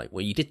kind of like,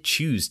 well, you did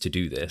choose to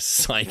do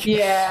this. Like,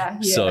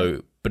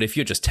 So, but if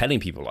you're just telling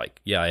people like,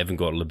 yeah, I haven't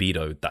got a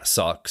libido, that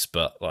sucks,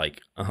 but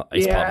like,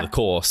 it's part of the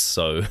course.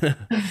 So,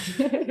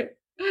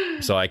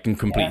 so I can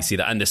completely see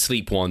that. And the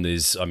sleep one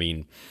is, I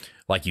mean,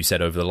 like you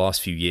said, over the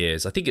last few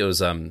years, I think it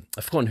was, I've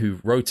forgotten who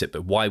wrote it,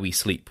 but Why We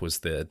Sleep was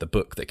the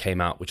book that came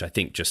out, which I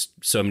think just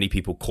so many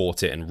people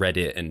caught it and read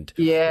it and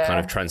kind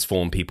of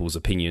transformed people's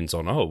opinions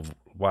on, oh,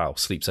 wow,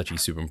 sleep's actually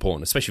super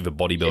important, especially for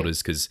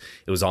bodybuilders, because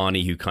it was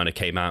Arnie who kind of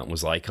came out and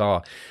was like,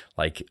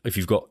 like if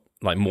you've got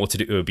like more to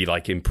do, it would be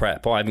like in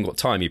prep, I haven't got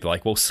time. You'd be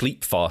like, well,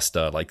 sleep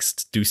faster, like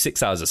do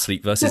 6 hours of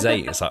sleep versus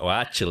 8. It's like, well,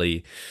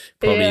 actually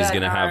probably is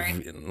going to have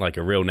like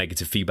a real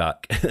negative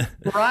feedback.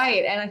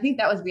 Right. And I think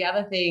that was the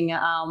other thing.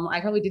 I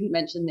probably didn't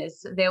mention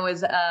this. There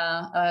was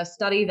a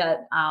study that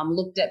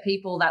looked at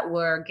people that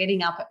were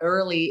getting up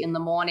early in the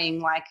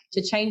morning, like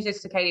to change their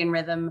circadian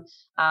rhythm,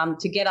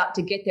 to get up,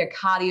 to get their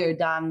cardio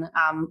done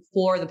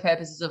for the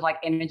purposes of like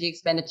energy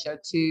expenditure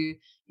to,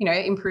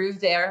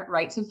 improve their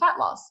rates of fat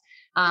loss.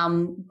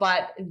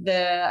 But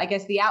I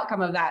guess the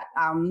outcome of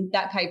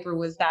that paper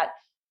was that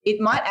it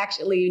might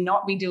actually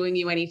not be doing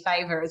you any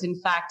favors. In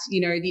fact,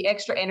 the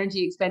extra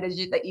energy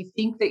expenditure that you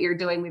think that you're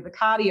doing with the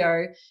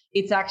cardio,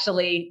 it's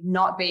actually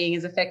not being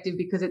as effective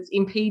because it's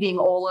impeding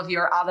all of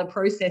your other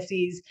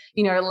processes,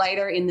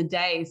 later in the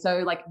day. So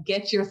like,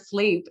 get your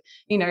sleep,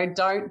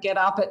 don't get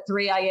up at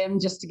 3 a.m.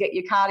 just to get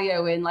your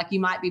cardio in. Like,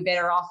 you might be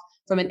better off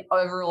from an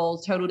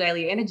overall total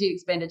daily energy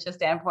expenditure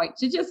standpoint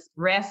to just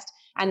rest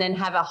and then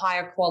have a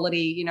higher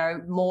quality,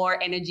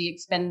 more energy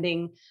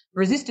expending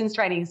resistance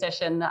training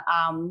session,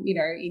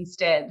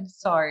 instead.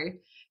 So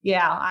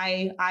yeah,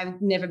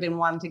 I've never been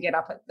one to get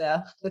up at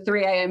the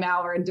 3 a.m.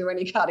 hour and do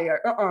any cardio.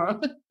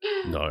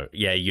 No,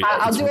 yeah,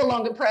 I'll do a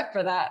longer prep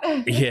for that.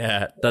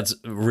 Yeah, that's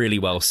really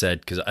well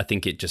said, because I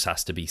think it just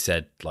has to be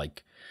said,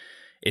 like,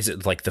 is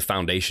it like the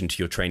foundation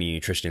to your training and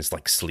nutrition is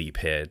like sleep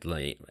here?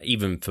 Like,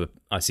 even for,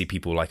 I see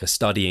people like are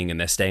studying and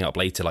they're staying up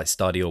late to like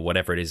study or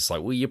whatever it is. It's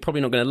like, well, you're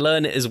probably not going to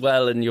learn it as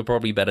well, and you're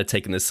probably better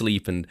taking the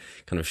sleep and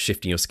kind of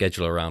shifting your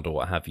schedule around or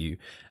what have you.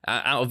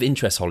 Out of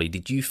interest, Holly,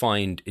 did you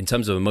find, in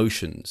terms of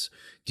emotions,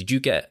 did you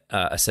get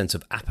a sense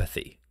of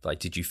apathy? Like,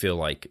 did you feel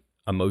like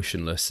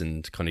emotionless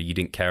and kind of you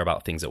didn't care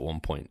about things at one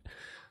point?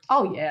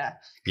 Oh, yeah,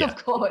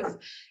 of course.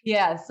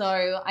 Yeah.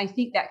 So I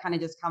think that kind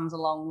of just comes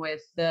along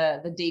with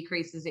the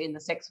decreases in the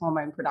sex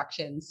hormone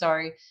production.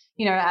 So,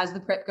 as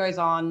the prep goes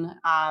on,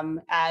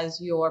 as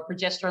your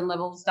progesterone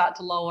levels start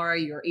to lower,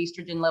 your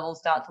estrogen levels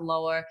start to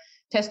lower,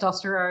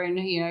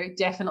 testosterone,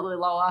 definitely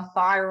lower,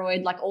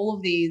 thyroid, like all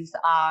of these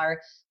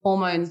are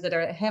hormones that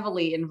are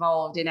heavily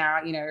involved in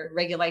our,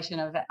 regulation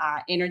of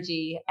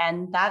energy.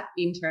 And that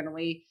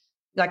internally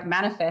like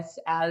manifests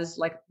as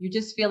like you're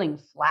just feeling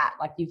flat,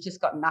 like you've just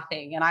got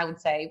nothing. And I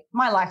would say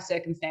my life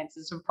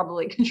circumstances have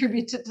probably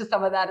contributed to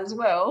some of that as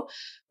well.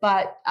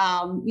 But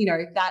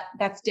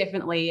that's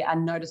definitely a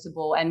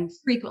noticeable and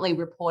frequently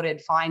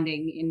reported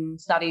finding in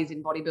studies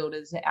in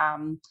bodybuilders,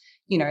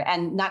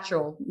 and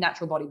natural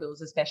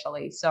bodybuilders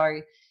especially.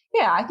 So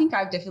yeah, I think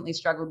I've definitely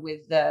struggled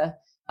with a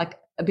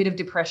bit of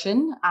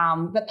depression.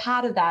 But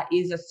part of that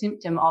is a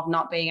symptom of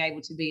not being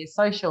able to be as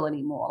social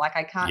anymore. Like,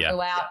 I can't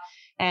go out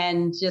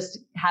and just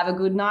have a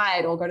good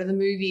night or go to the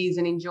movies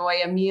and enjoy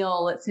a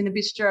meal at Cine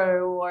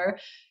Bistro, or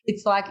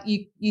it's like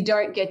you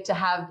don't get to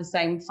have the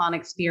same fun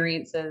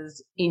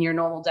experiences in your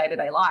normal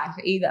day-to-day life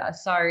either.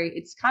 So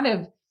it's kind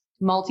of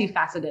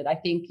multifaceted. I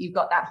think you've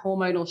got that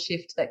hormonal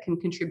shift that can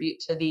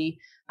contribute to the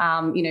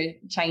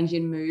change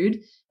in mood,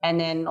 and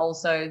then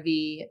also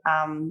the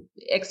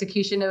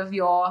execution of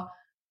your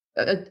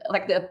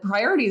like the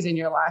priorities in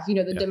your life,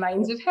 the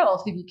domains of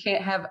health. If you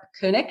can't have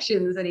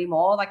connections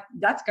anymore, like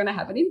that's going to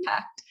have an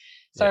impact.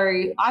 So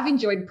I've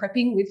enjoyed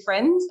prepping with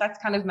friends.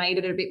 That's kind of made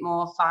it a bit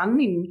more fun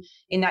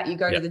in that you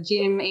go to the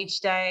gym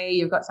each day,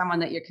 you've got someone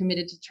that you're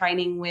committed to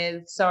training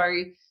with. So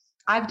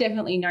I've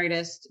definitely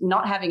noticed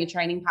not having a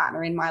training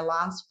partner in my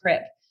last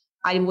prep,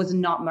 I was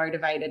not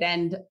motivated.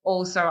 And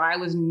also I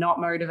was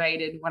not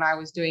motivated when I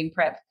was doing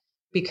prep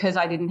because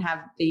I didn't have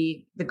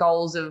the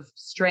goals of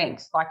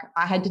strength. Like,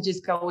 I had to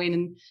just go in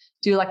and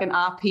do like an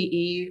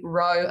RPE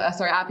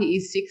RPE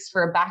 6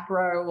 for a back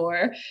row,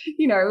 or,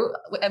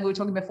 and we were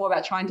talking before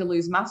about trying to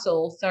lose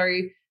muscle. So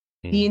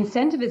the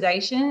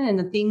incentivization and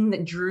the thing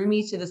that drew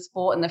me to the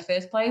sport in the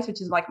first place, which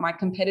is like my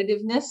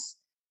competitiveness,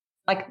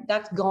 like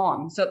that's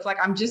gone. So it's like,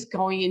 I'm just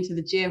going into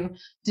the gym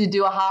to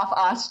do a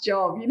half-assed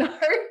job,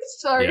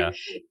 So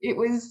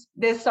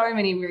there's so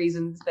many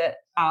reasons that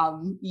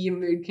your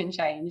mood can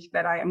change,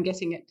 but I'm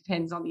guessing it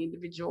depends on the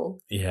individual.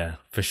 Yeah,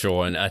 for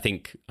sure. And I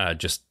think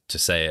just to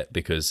say it,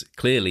 because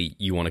clearly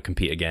you want to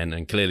compete again,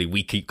 and clearly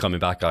we keep coming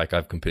back. Like,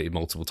 I've competed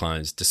multiple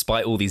times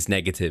despite all these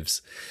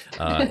negatives.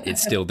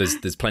 It's still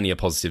there's plenty of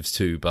positives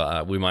too,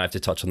 but we might have to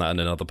touch on that in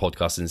another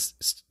podcast, and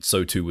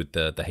so too with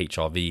the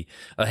HRT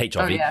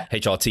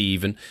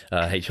even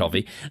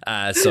HRV.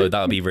 So that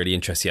would be really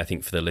interesting, I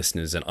think, for the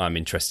listeners, and I'm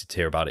interested to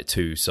hear about it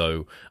too.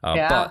 So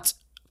but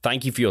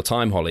thank you for your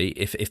time, Holly.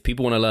 If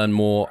people want to learn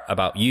more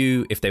about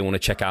you, if they want to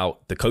check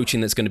out the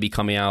coaching that's going to be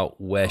coming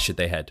out, where should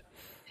they head?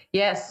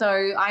 Yeah, so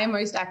I am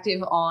most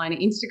active on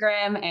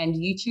Instagram and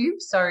YouTube.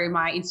 So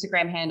my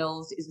Instagram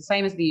handles is the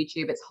same as the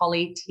YouTube. It's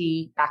Holly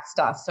T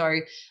Baxter. So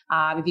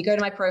if you go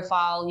to my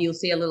profile, you'll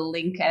see a little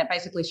link, and it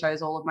basically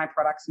shows all of my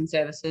products and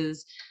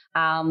services.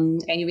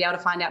 And you'll be able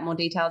to find out more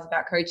details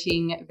about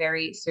coaching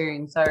very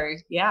soon. So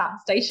yeah,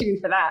 stay tuned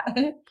for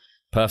that.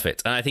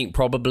 Perfect. And I think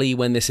probably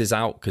when this is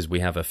out, because we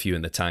have a few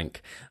in the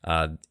tank,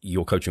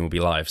 your coaching will be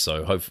live.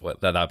 So hopefully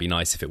that'd be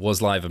nice if it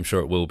was live. I'm sure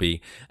it will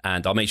be.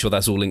 And I'll make sure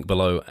that's all linked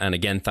below. And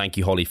again, thank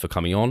you, Holly, for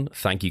coming on.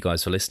 Thank you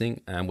guys for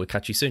listening, and we'll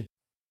catch you soon.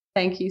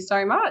 Thank you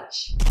so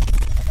much.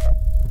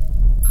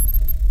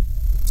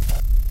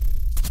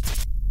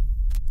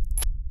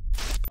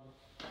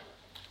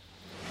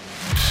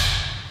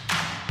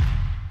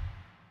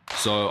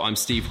 So I'm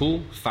Steve Hall,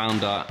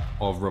 founder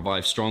of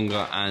Revive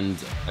Stronger and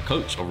a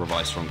coach of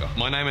Revive Stronger.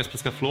 My name is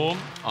Baxter.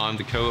 I'm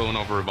the co-owner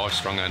of Revive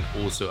Stronger and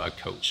also a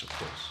coach, of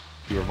course.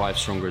 Revive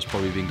Stronger has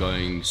probably been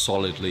going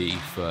solidly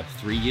for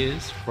 3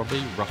 years,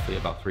 probably, roughly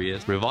about 3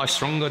 years. Revive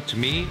Stronger, to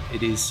me,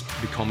 it is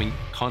becoming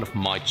kind of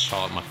my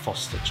child, my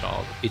foster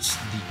child. It's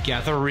the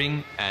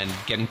gathering and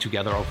getting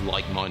together of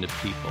like-minded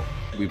people.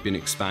 We've been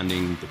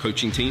expanding the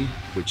coaching team,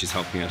 which is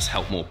helping us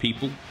help more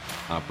people,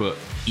 but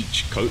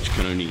each coach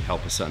can only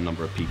help a certain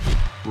number of people.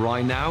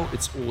 Right now,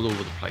 it's all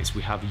over the place.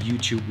 We have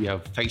YouTube, we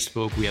have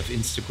Facebook, we have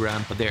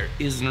Instagram, but there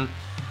isn't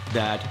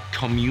that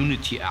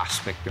community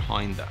aspect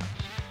behind that.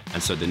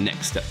 And so the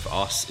next step for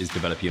us is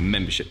developing a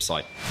membership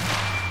site.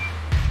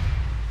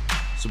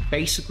 So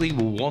basically,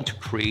 we want to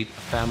create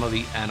a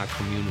family and a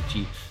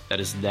community that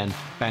is then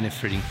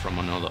benefiting from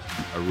another.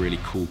 A really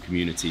cool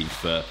community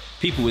for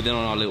people within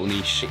our little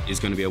niche is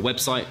going to be a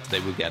website.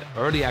 They will get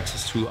early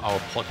access to our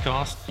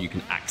podcast. You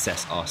can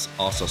access us,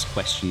 ask us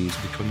questions.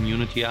 The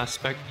community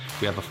aspect,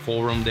 we have a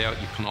forum there.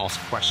 You can ask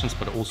questions,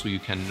 but also you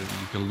can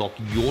log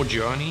your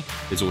journey.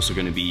 There's also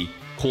going to be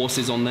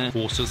courses on there.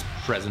 Courses,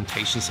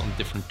 presentations on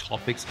different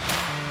topics.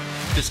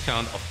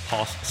 Discount of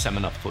past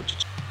seminar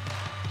footage.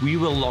 We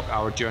will log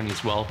our journey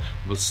as well.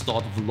 We'll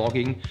start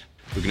vlogging.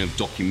 We're going to have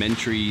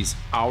documentaries.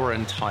 Our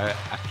entire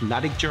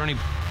athletic journey.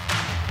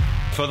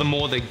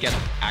 Furthermore, they get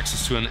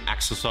access to an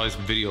exercise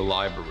video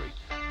library.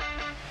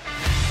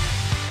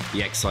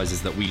 The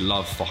exercises that we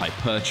love for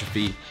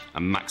hypertrophy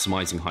and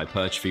maximizing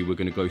hypertrophy, we're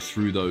going to go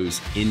through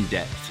those in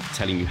depth,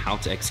 telling you how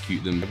to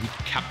execute them. We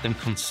kept them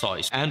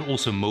concise and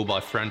also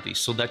mobile friendly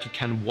so that you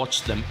can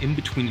watch them in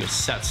between your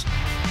sets.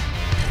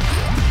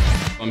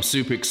 I'm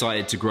super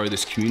excited to grow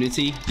this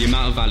community. The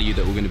amount of value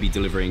that we're going to be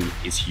delivering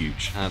is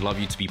huge, and I'd love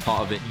you to be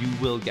part of it. You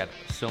will get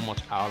so much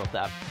out of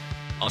that.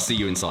 I'll see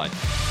you inside.